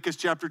 Leviticus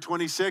chapter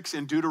 26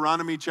 and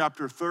Deuteronomy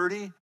chapter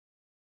 30.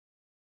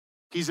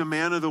 He's a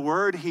man of the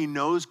word. He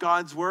knows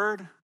God's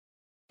word.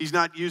 He's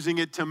not using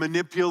it to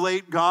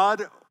manipulate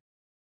God,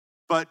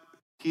 but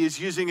he is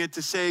using it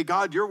to say,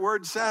 God, your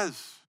word says.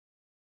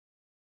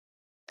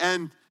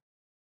 And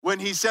when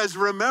he says,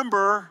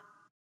 remember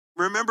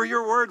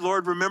your word,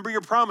 Lord, remember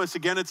your promise.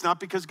 Again, it's not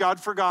because God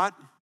forgot.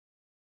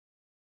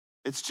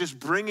 It's just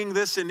bringing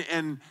this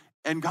and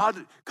And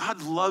God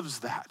loves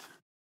that.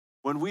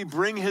 When we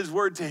bring his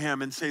word to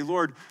him and say,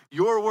 Lord,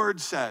 your word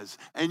says,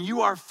 and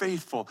you are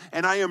faithful,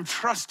 and I am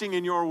trusting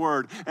in your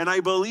word, and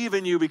I believe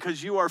in you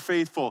because you are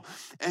faithful.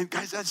 And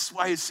guys, that's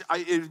why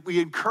we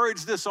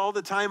encourage this all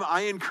the time.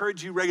 I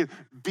encourage you regularly,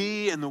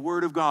 be in the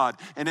word of God.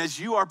 And as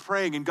you are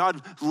praying and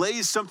God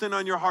lays something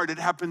on your heart, it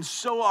happens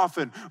so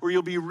often where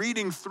you'll be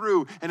reading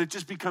through and it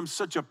just becomes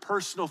such a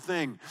personal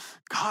thing.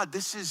 God,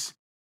 this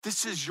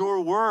is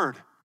your word.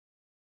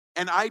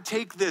 And I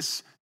take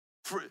this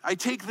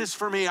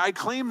for me. I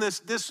claim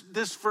this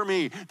for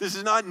me. This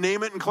is not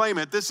name it and claim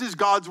it. This is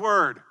God's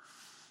word.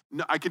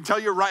 No, I can tell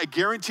you right, I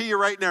guarantee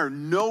you right now,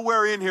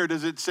 nowhere in here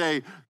does it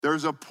say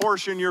there's a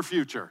portion your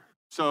future.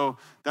 So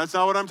that's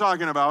not what I'm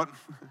talking about.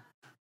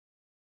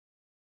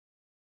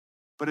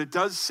 But it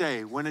does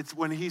say when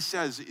he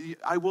says,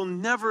 I will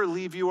never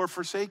leave you or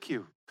forsake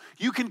you.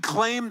 You can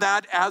claim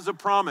that as a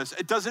promise.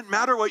 It doesn't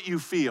matter what you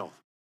feel.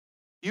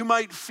 You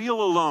might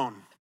feel alone.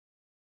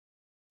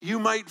 You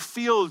might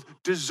feel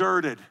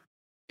deserted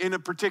in a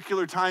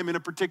particular time, in a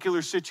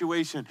particular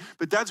situation.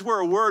 But that's where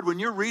a word, when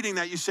you're reading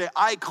that, you say,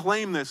 I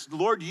claim this.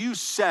 Lord, you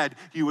said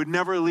you would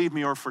never leave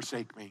me or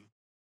forsake me.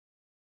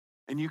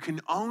 And you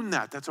can own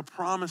that. That's a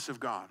promise of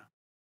God.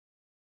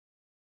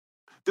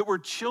 That we're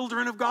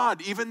children of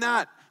God, even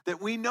that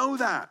we know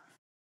that.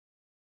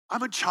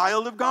 I'm a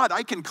child of God.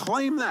 I can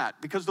claim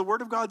that because the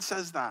word of God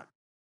says that.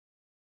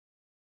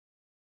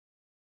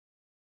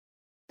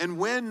 And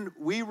when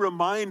we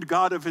remind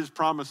God of his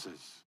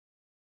promises,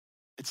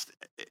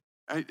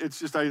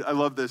 I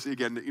love this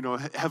again,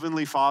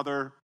 Heavenly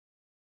Father,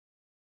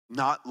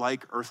 not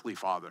like earthly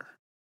father.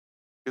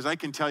 Because I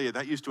can tell you,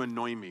 that used to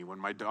annoy me when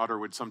my daughter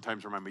would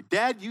sometimes remind me,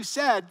 Dad,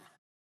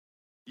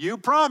 you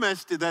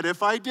promised that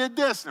if I did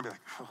this, and I'd be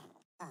like,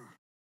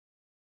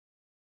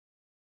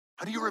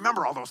 how do you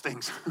remember all those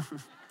things?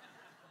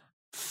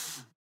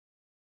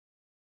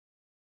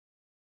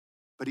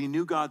 But he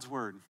knew God's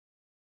word.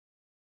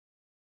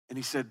 And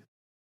he said,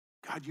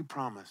 God, you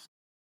promised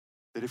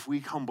that if we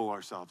humble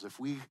ourselves, if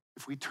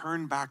we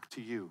turn back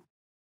to you,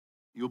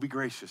 you'll be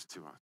gracious to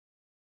us.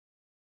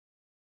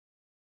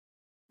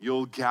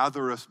 You'll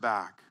gather us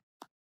back.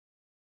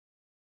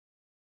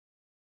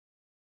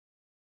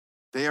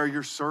 They are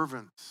your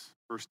servants,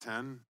 verse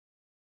 10,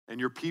 and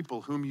your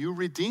people whom you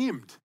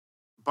redeemed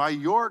by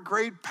your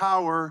great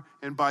power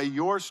and by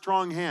your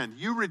strong hand.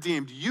 You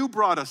redeemed, you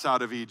brought us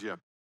out of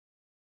Egypt.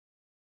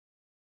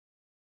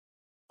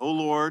 O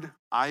Lord,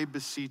 I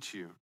beseech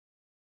you,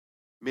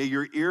 may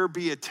your ear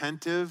be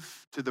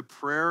attentive to the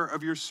prayer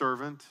of your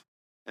servant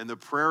and the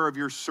prayer of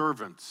your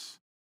servants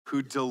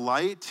who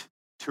delight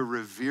to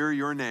revere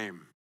your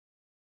name.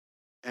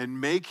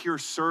 And make your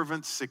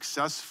servant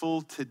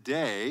successful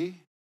today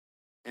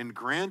and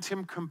grant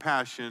him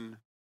compassion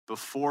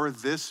before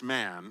this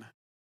man.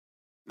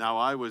 Now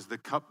I was the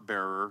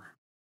cupbearer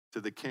to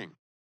the king.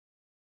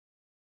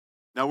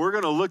 Now we're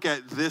going to look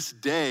at this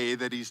day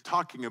that he's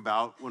talking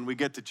about when we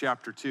get to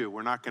chapter 2.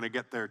 We're not going to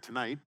get there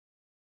tonight.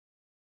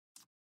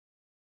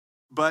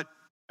 But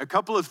a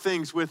couple of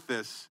things with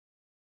this.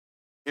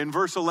 In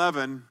verse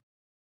 11,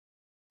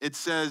 it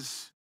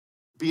says,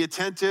 be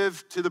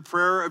attentive to the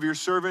prayer of your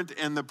servant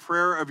and the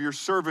prayer of your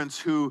servants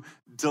who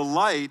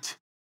delight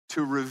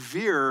to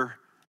revere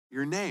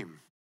your name.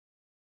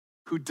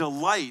 Who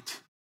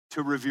delight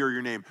to revere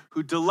your name.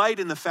 Who delight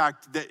in the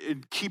fact that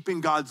in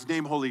keeping God's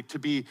name holy, to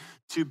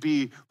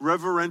be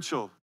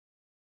reverential,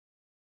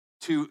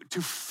 to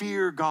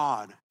fear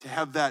God, to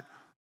have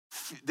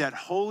that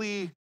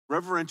holy,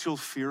 reverential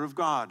fear of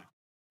God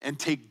and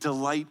take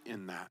delight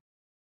in that.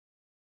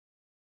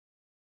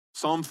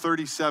 Psalm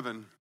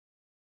 37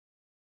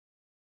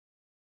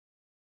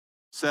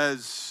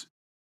 says,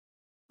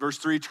 verse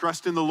 3,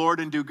 trust in the Lord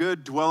and do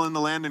good, dwell in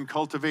the land and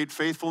cultivate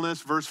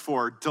faithfulness. Verse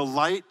 4,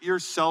 delight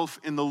yourself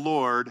in the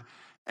Lord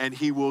and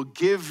he will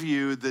give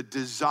you the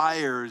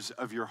desires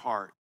of your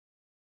heart.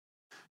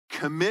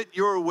 Commit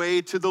your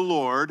way to the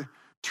Lord,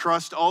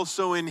 trust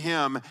also in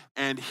him,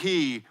 and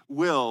he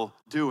will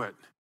do it.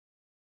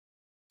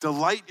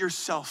 Delight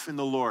yourself in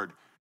the Lord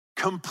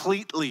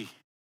completely.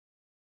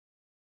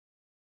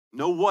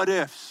 No what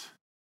ifs.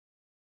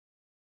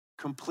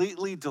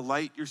 Completely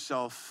delight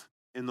yourself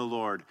in the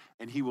Lord,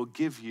 and he will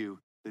give you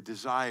the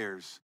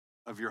desires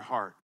of your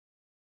heart.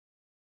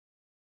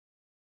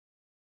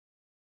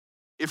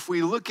 If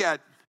we look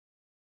at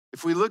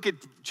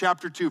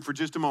chapter 2 for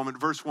just a moment,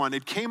 verse 1,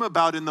 it came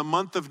about in the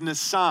month of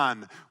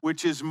Nisan,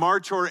 which is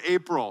March or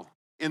April,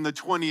 in the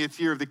 20th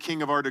year of the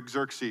king of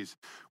Artaxerxes.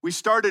 We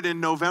started in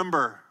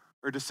November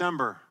or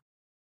December.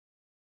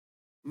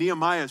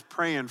 Nehemiah is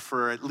praying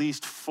for at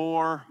least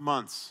 4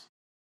 months.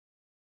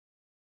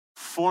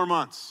 4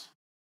 months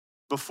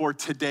before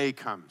today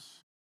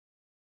comes.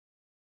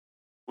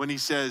 When he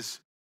says,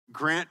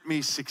 grant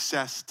me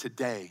success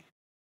today.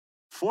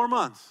 4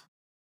 months.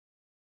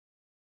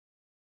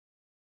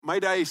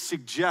 Might I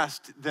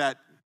suggest that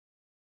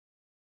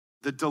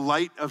the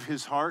delight of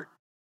his heart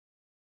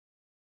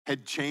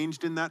had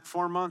changed in that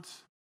 4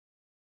 months?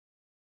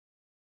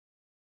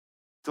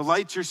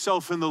 Delight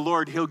yourself in the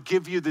Lord. He'll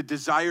give you the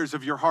desires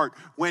of your heart.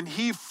 When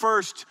he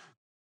first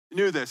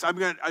knew this,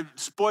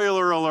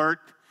 spoiler alert,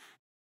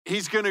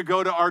 he's going to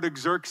go to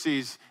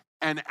Artaxerxes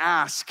and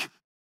ask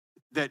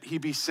that he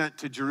be sent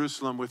to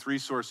Jerusalem with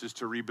resources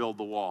to rebuild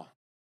the wall.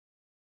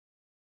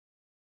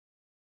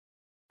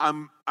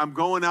 I'm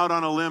going out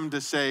on a limb to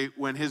say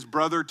when his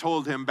brother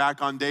told him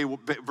back on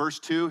verse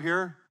 2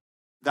 here,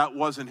 that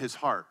wasn't his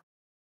heart.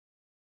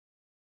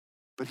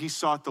 But he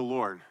sought the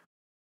Lord.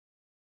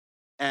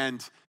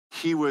 And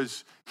he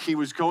was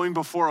going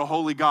before a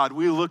holy God.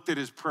 We looked at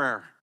his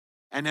prayer.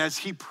 And as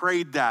he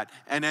prayed that,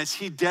 and as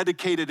he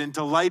dedicated and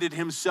delighted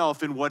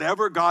himself in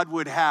whatever God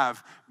would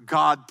have,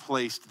 God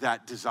placed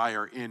that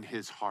desire in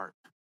his heart.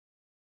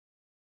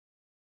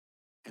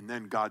 And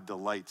then God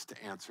delights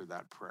to answer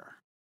that prayer.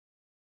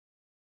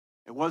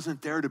 It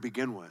wasn't there to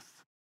begin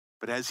with.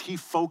 But as he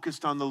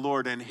focused on the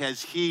Lord, and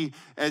as he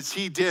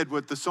did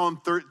with the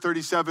Psalm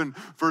 37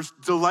 verse,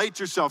 delight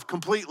yourself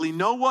completely,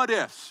 no what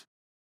ifs.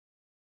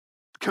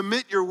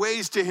 Commit your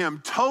ways to him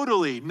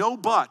totally, no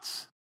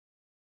buts.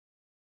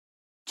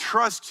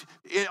 Trust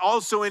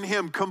also in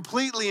him,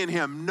 completely in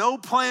him, no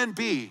plan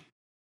B.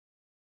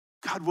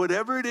 God,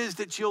 whatever it is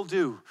that you'll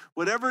do,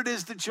 whatever it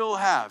is that you'll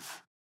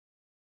have,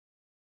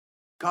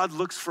 God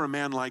looks for a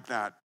man like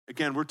that.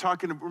 Again, we're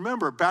talking,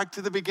 remember, back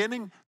to the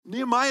beginning,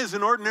 Nehemiah is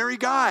an ordinary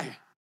guy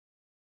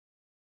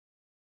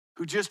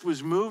who just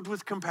was moved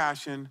with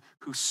compassion,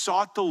 who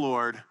sought the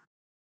Lord.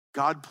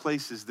 God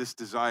places this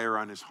desire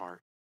on his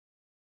heart.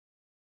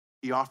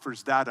 He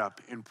offers that up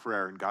in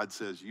prayer, and God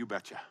says, you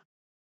betcha.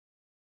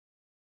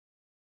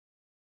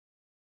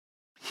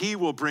 He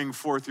will bring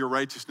forth your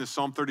righteousness.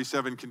 Psalm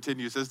 37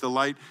 continues, as the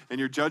light and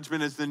your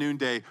judgment as the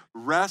noonday.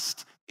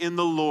 Rest in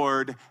the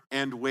Lord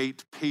and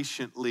wait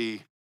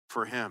patiently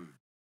for him.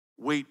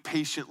 Wait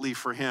patiently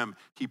for him.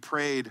 He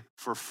prayed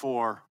for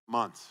 4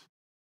 months.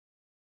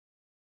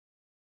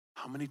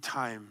 How many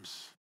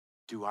times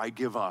do I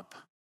give up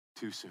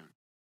too soon?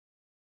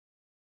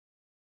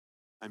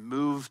 I'm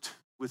moved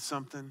with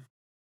something.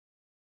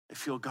 I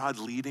feel God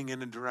leading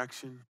in a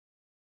direction.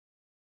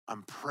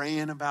 I'm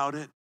praying about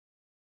it.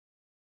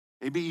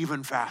 Maybe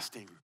even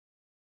fasting.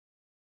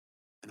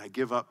 And I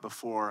give up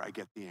before I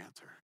get the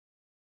answer.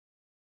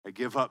 I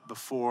give up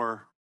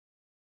before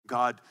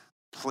God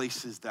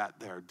places that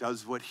there,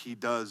 does what he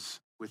does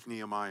with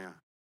Nehemiah.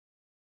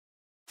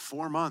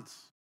 4 months.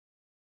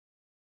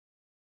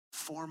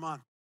 4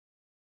 months.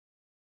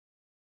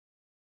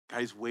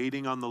 Guys,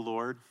 waiting on the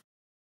Lord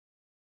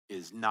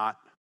is not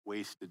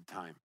wasted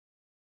time.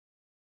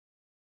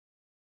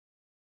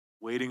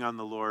 Waiting on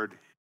the Lord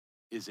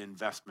is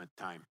investment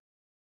time.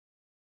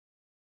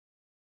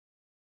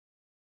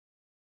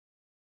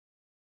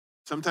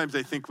 Sometimes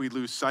I think we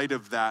lose sight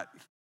of that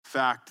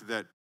fact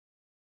that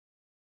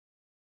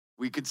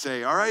we could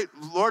say, all right,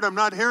 Lord, I'm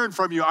not hearing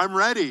from you. I'm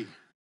ready.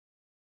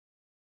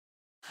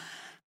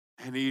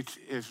 And he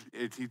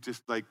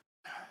just like,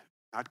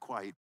 not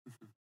quite.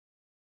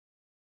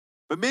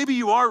 But maybe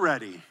you are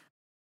ready.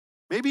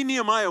 Maybe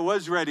Nehemiah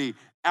was ready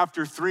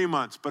after 3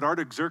 months, but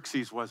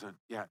Artaxerxes wasn't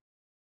yet.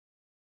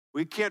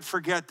 We can't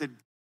forget that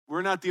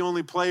we're not the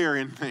only player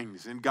in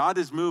things, and God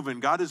is moving.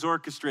 God is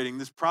orchestrating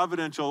this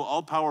providential,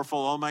 all-powerful,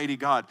 almighty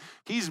God.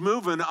 He's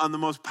moving on the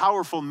most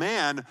powerful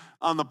man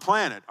on the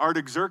planet,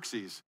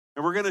 Artaxerxes.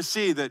 And we're going to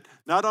see that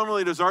not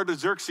only does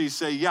Artaxerxes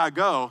say, yeah,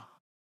 go.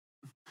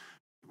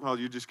 Well,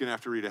 you're just going to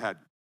have to read ahead.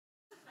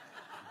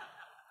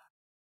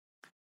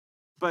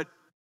 But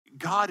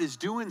God is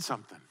doing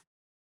something.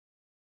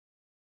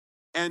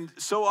 And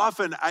so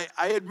often, I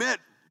admit,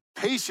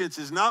 patience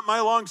is not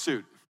my long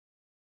suit.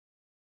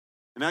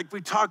 And like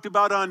we talked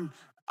about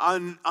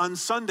on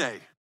Sunday,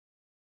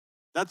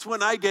 that's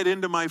when I get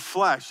into my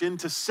flesh,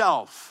 into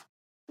self,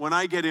 when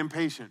I get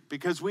impatient.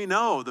 Because we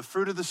know the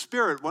fruit of the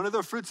Spirit, one of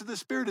the fruits of the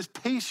Spirit is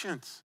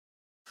patience.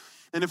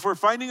 And if we're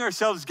finding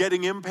ourselves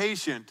getting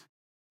impatient,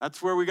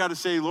 that's where we got to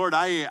say, Lord,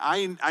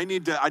 I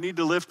need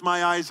to lift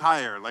my eyes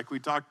higher, like we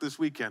talked this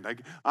weekend.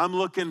 I'm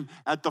looking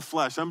at the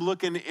flesh. I'm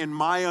looking in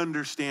my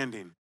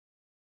understanding.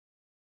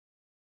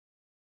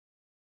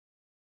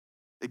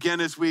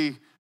 Again,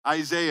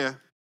 Isaiah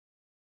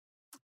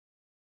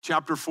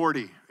chapter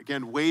 40,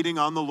 again, waiting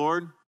on the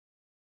Lord.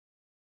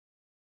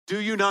 Do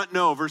you not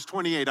know, verse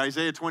 28,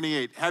 Isaiah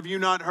 28, have you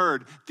not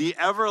heard? The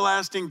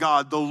everlasting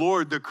God, the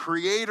Lord, the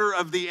creator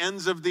of the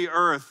ends of the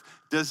earth,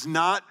 does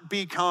not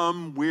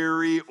become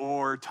weary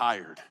or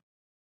tired.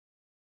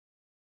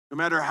 No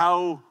matter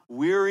how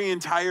weary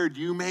and tired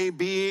you may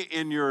be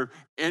in your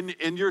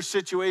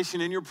situation,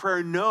 in your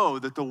prayer, know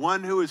that the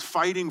one who is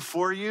fighting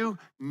for you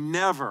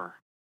never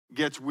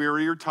gets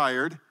weary or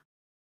tired.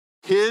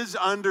 His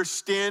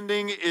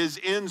understanding is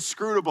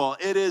inscrutable.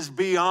 It is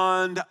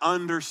beyond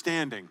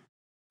understanding.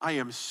 I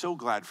am so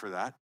glad for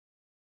that.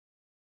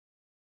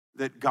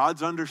 That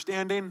God's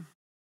understanding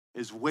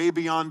is way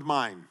beyond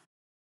mine.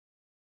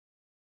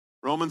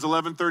 Romans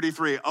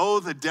 11:33, oh,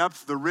 the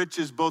depth, the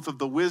riches, both of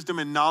the wisdom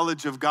and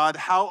knowledge of God.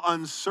 How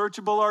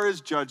unsearchable are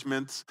his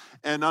judgments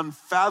and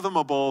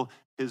unfathomable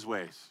his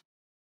ways.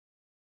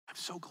 I'm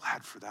so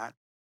glad for that.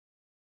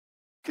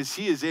 because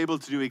he is able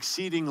to do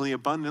exceedingly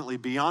abundantly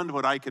beyond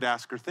what I could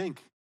ask or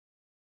think.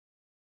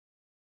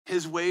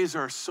 His ways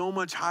are so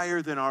much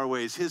higher than our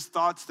ways, his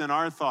thoughts than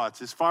our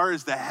thoughts. As far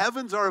as the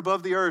heavens are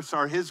above the earth,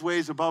 are his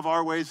ways above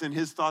our ways and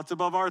his thoughts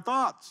above our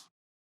thoughts.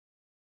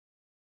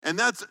 And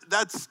that's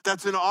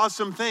an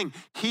awesome thing.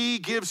 He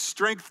gives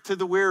strength to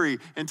the weary,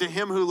 and to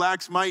him who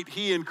lacks might,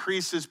 he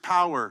increases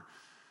power.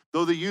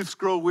 Though the youths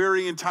grow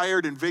weary and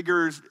tired, and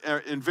vigorous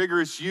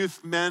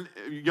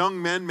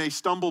young men may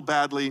stumble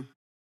badly,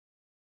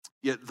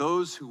 yet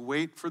those who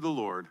wait for the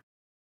Lord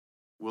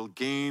will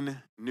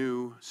gain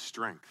new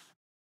strength.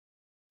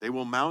 They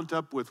will mount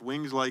up with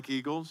wings like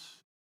eagles.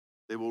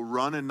 They will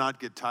run and not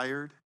get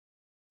tired.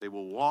 They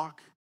will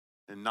walk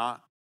and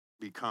not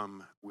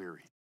become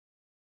weary.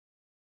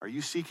 Are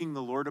you seeking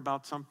the Lord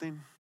about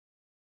something?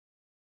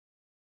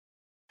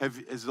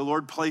 Has the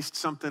Lord placed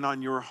something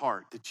on your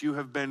heart that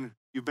you've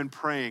been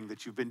praying,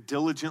 that you've been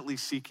diligently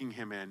seeking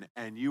him in,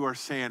 and you are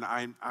saying,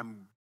 I'm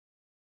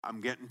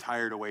getting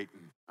tired of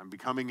waiting. I'm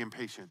becoming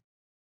impatient.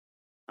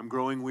 I'm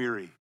growing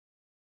weary.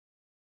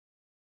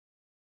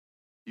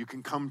 You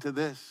can come to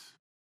this.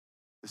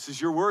 This is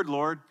your word,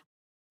 Lord.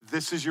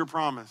 This is your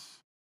promise.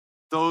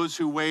 Those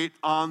who wait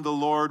on the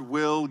Lord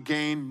will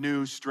gain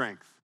new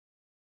strength.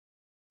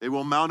 They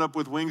will mount up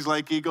with wings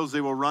like eagles. They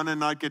will run and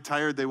not get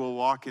tired. They will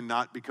walk and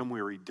not become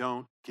weary.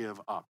 Don't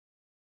give up.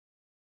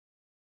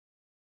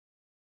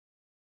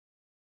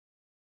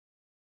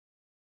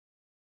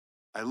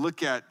 I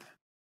look at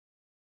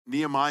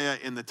Nehemiah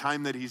in the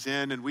time that he's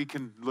in, and we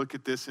can look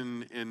at this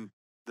in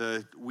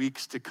the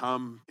weeks to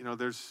come. You know,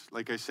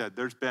 like I said,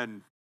 there's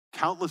been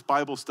countless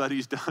Bible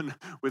studies done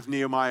with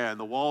Nehemiah, and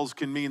the walls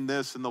can mean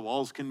this, and the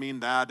walls can mean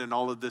that, and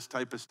all of this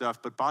type of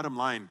stuff. But bottom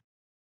line,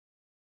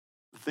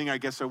 the thing I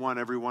guess I want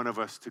every one of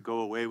us to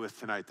go away with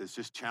tonight that's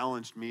just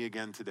challenged me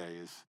again today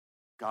is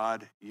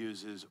God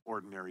uses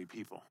ordinary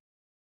people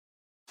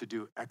to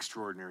do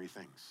extraordinary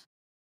things.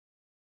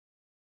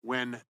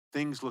 When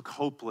things look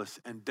hopeless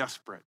and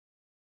desperate,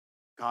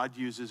 God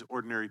uses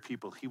ordinary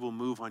people. He will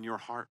move on your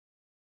heart.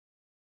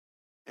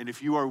 And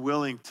if you are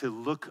willing to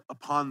look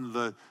upon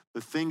the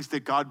things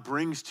that God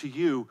brings to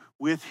you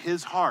with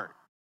his heart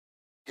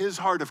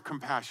of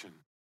compassion,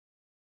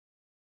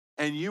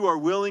 and you are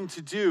willing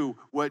to do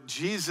what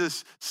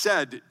Jesus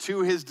said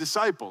to his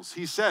disciples.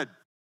 He said,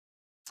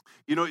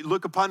 you know,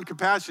 look upon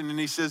compassion, and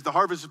he says, the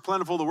harvest is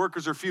plentiful, the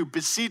workers are few.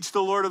 Beseech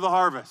the Lord of the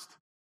harvest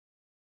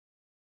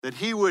that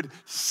he would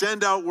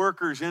send out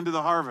workers into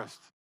the harvest.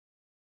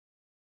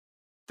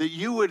 That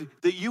you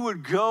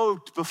would go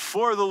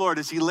before the Lord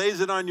as he lays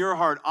it on your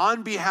heart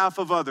on behalf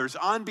of others,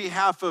 on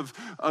behalf of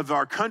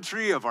our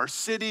country, of our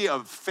city,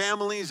 of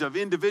families, of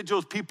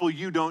individuals, people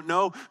you don't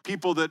know,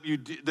 people that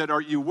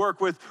you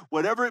work with,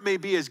 whatever it may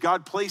be, as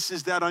God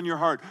places that on your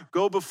heart,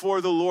 go before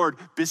the Lord,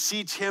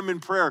 beseech him in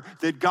prayer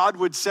that God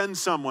would send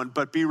someone,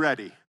 but be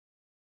ready.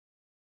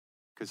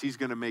 Because he's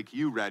going to make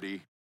you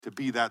ready to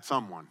be that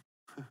someone.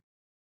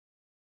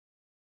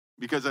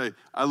 Because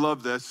I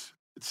love this.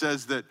 It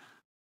says that,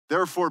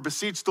 therefore,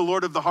 beseech the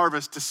Lord of the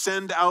harvest to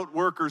send out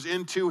workers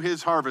into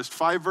his harvest.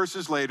 5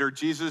 verses later,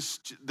 Jesus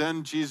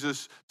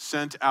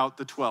sent out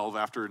the 12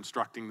 after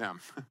instructing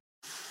them.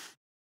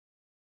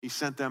 He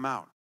sent them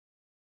out.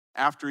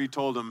 After he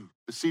told them,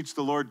 beseech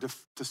the Lord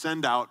to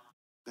send out,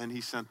 then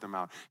he sent them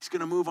out. He's going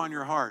to move on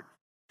your heart.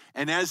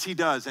 And as he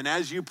does, and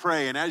as you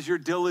pray, and as you're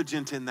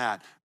diligent in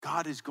that,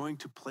 God is going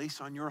to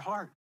place on your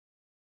heart.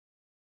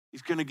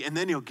 And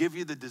then he'll give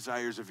you the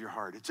desires of your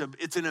heart.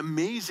 It's an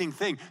amazing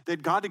thing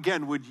that God,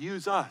 again, would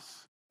use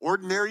us,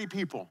 ordinary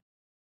people,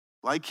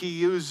 like he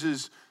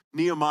uses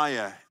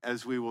Nehemiah,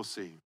 as we will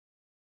see.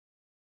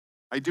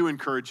 I do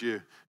encourage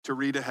you to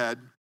read ahead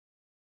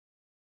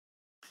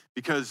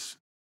because,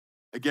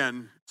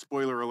 again,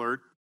 spoiler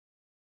alert,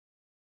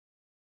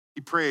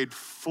 he prayed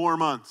 4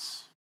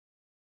 months.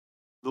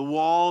 The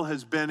wall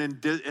has been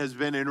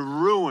in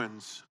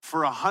ruins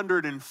for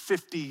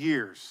 150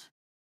 years.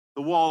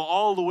 The wall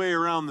all the way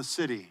around the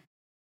city.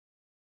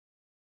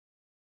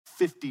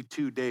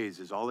 52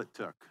 days is all it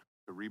took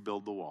to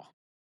rebuild the wall.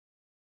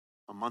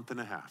 A month and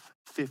a half.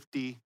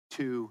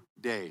 52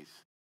 days.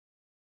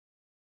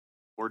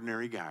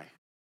 Ordinary guy.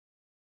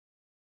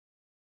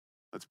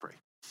 Let's pray.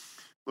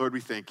 Lord,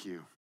 we thank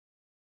you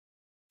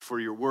for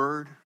your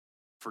word,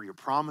 for your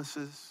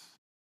promises,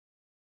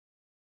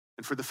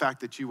 and for the fact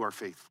that you are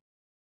faithful.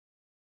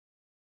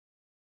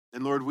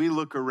 And Lord, we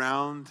look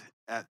around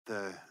at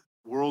the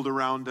world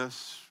around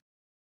us,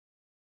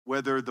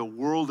 whether the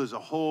world as a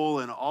whole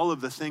and all of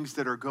the things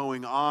that are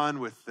going on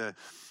with the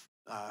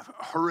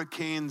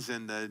hurricanes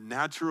and the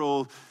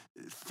natural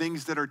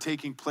things that are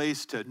taking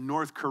place to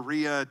North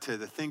Korea, to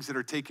the things that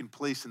are taking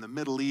place in the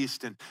Middle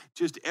East, and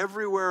just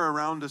everywhere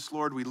around us,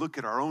 Lord, we look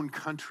at our own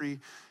country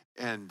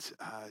and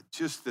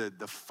just the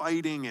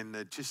fighting, and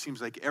it just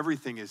seems like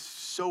everything is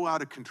so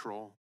out of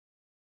control.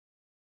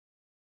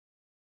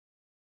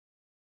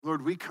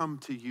 Lord, we come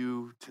to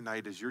you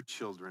tonight as your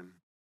children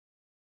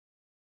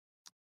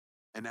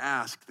and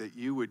ask that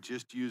you would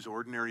just use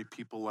ordinary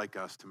people like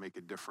us to make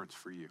a difference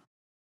for you.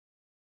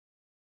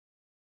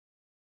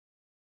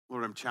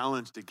 Lord, I'm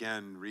challenged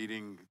again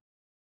reading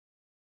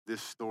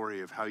this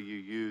story of how you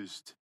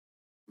used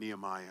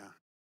Nehemiah.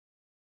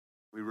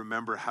 We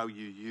remember how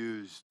you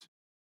used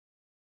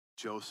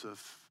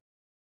Joseph,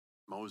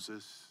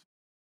 Moses,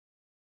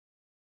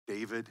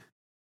 David,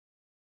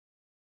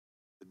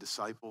 the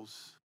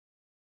disciples,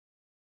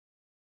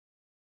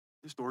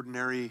 just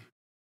ordinary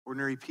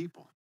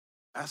people.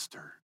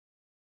 Esther,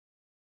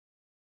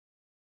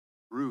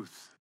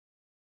 Ruth,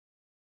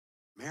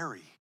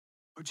 Mary,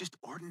 or just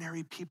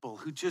ordinary people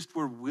who just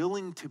were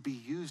willing to be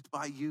used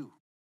by you,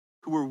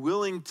 who were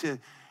willing to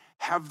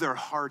have their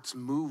hearts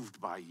moved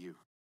by you.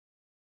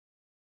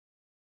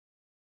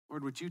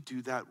 Lord, would you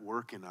do that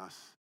work in us?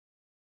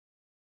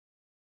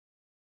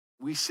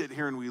 We sit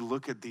here and we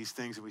look at these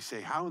things and we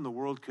say, how in the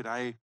world could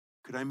I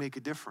make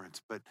a difference?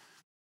 But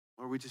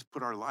Lord, we just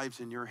put our lives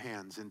in your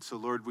hands. And so,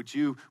 Lord, would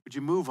you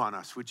move on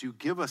us? Would you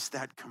give us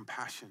that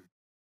compassion?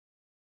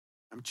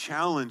 I'm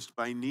challenged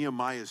by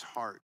Nehemiah's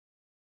heart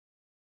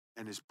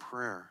and his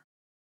prayer.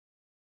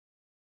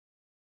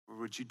 Or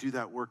would you do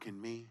that work in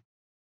me?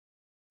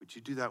 Would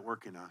you do that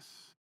work in us?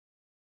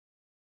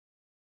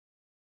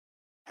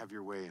 Have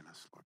your way in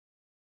us, Lord.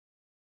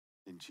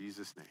 In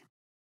Jesus' name.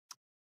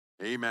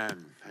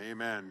 Amen.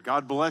 Amen.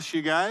 God bless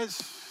you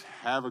guys.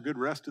 Have a good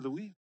rest of the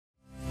week.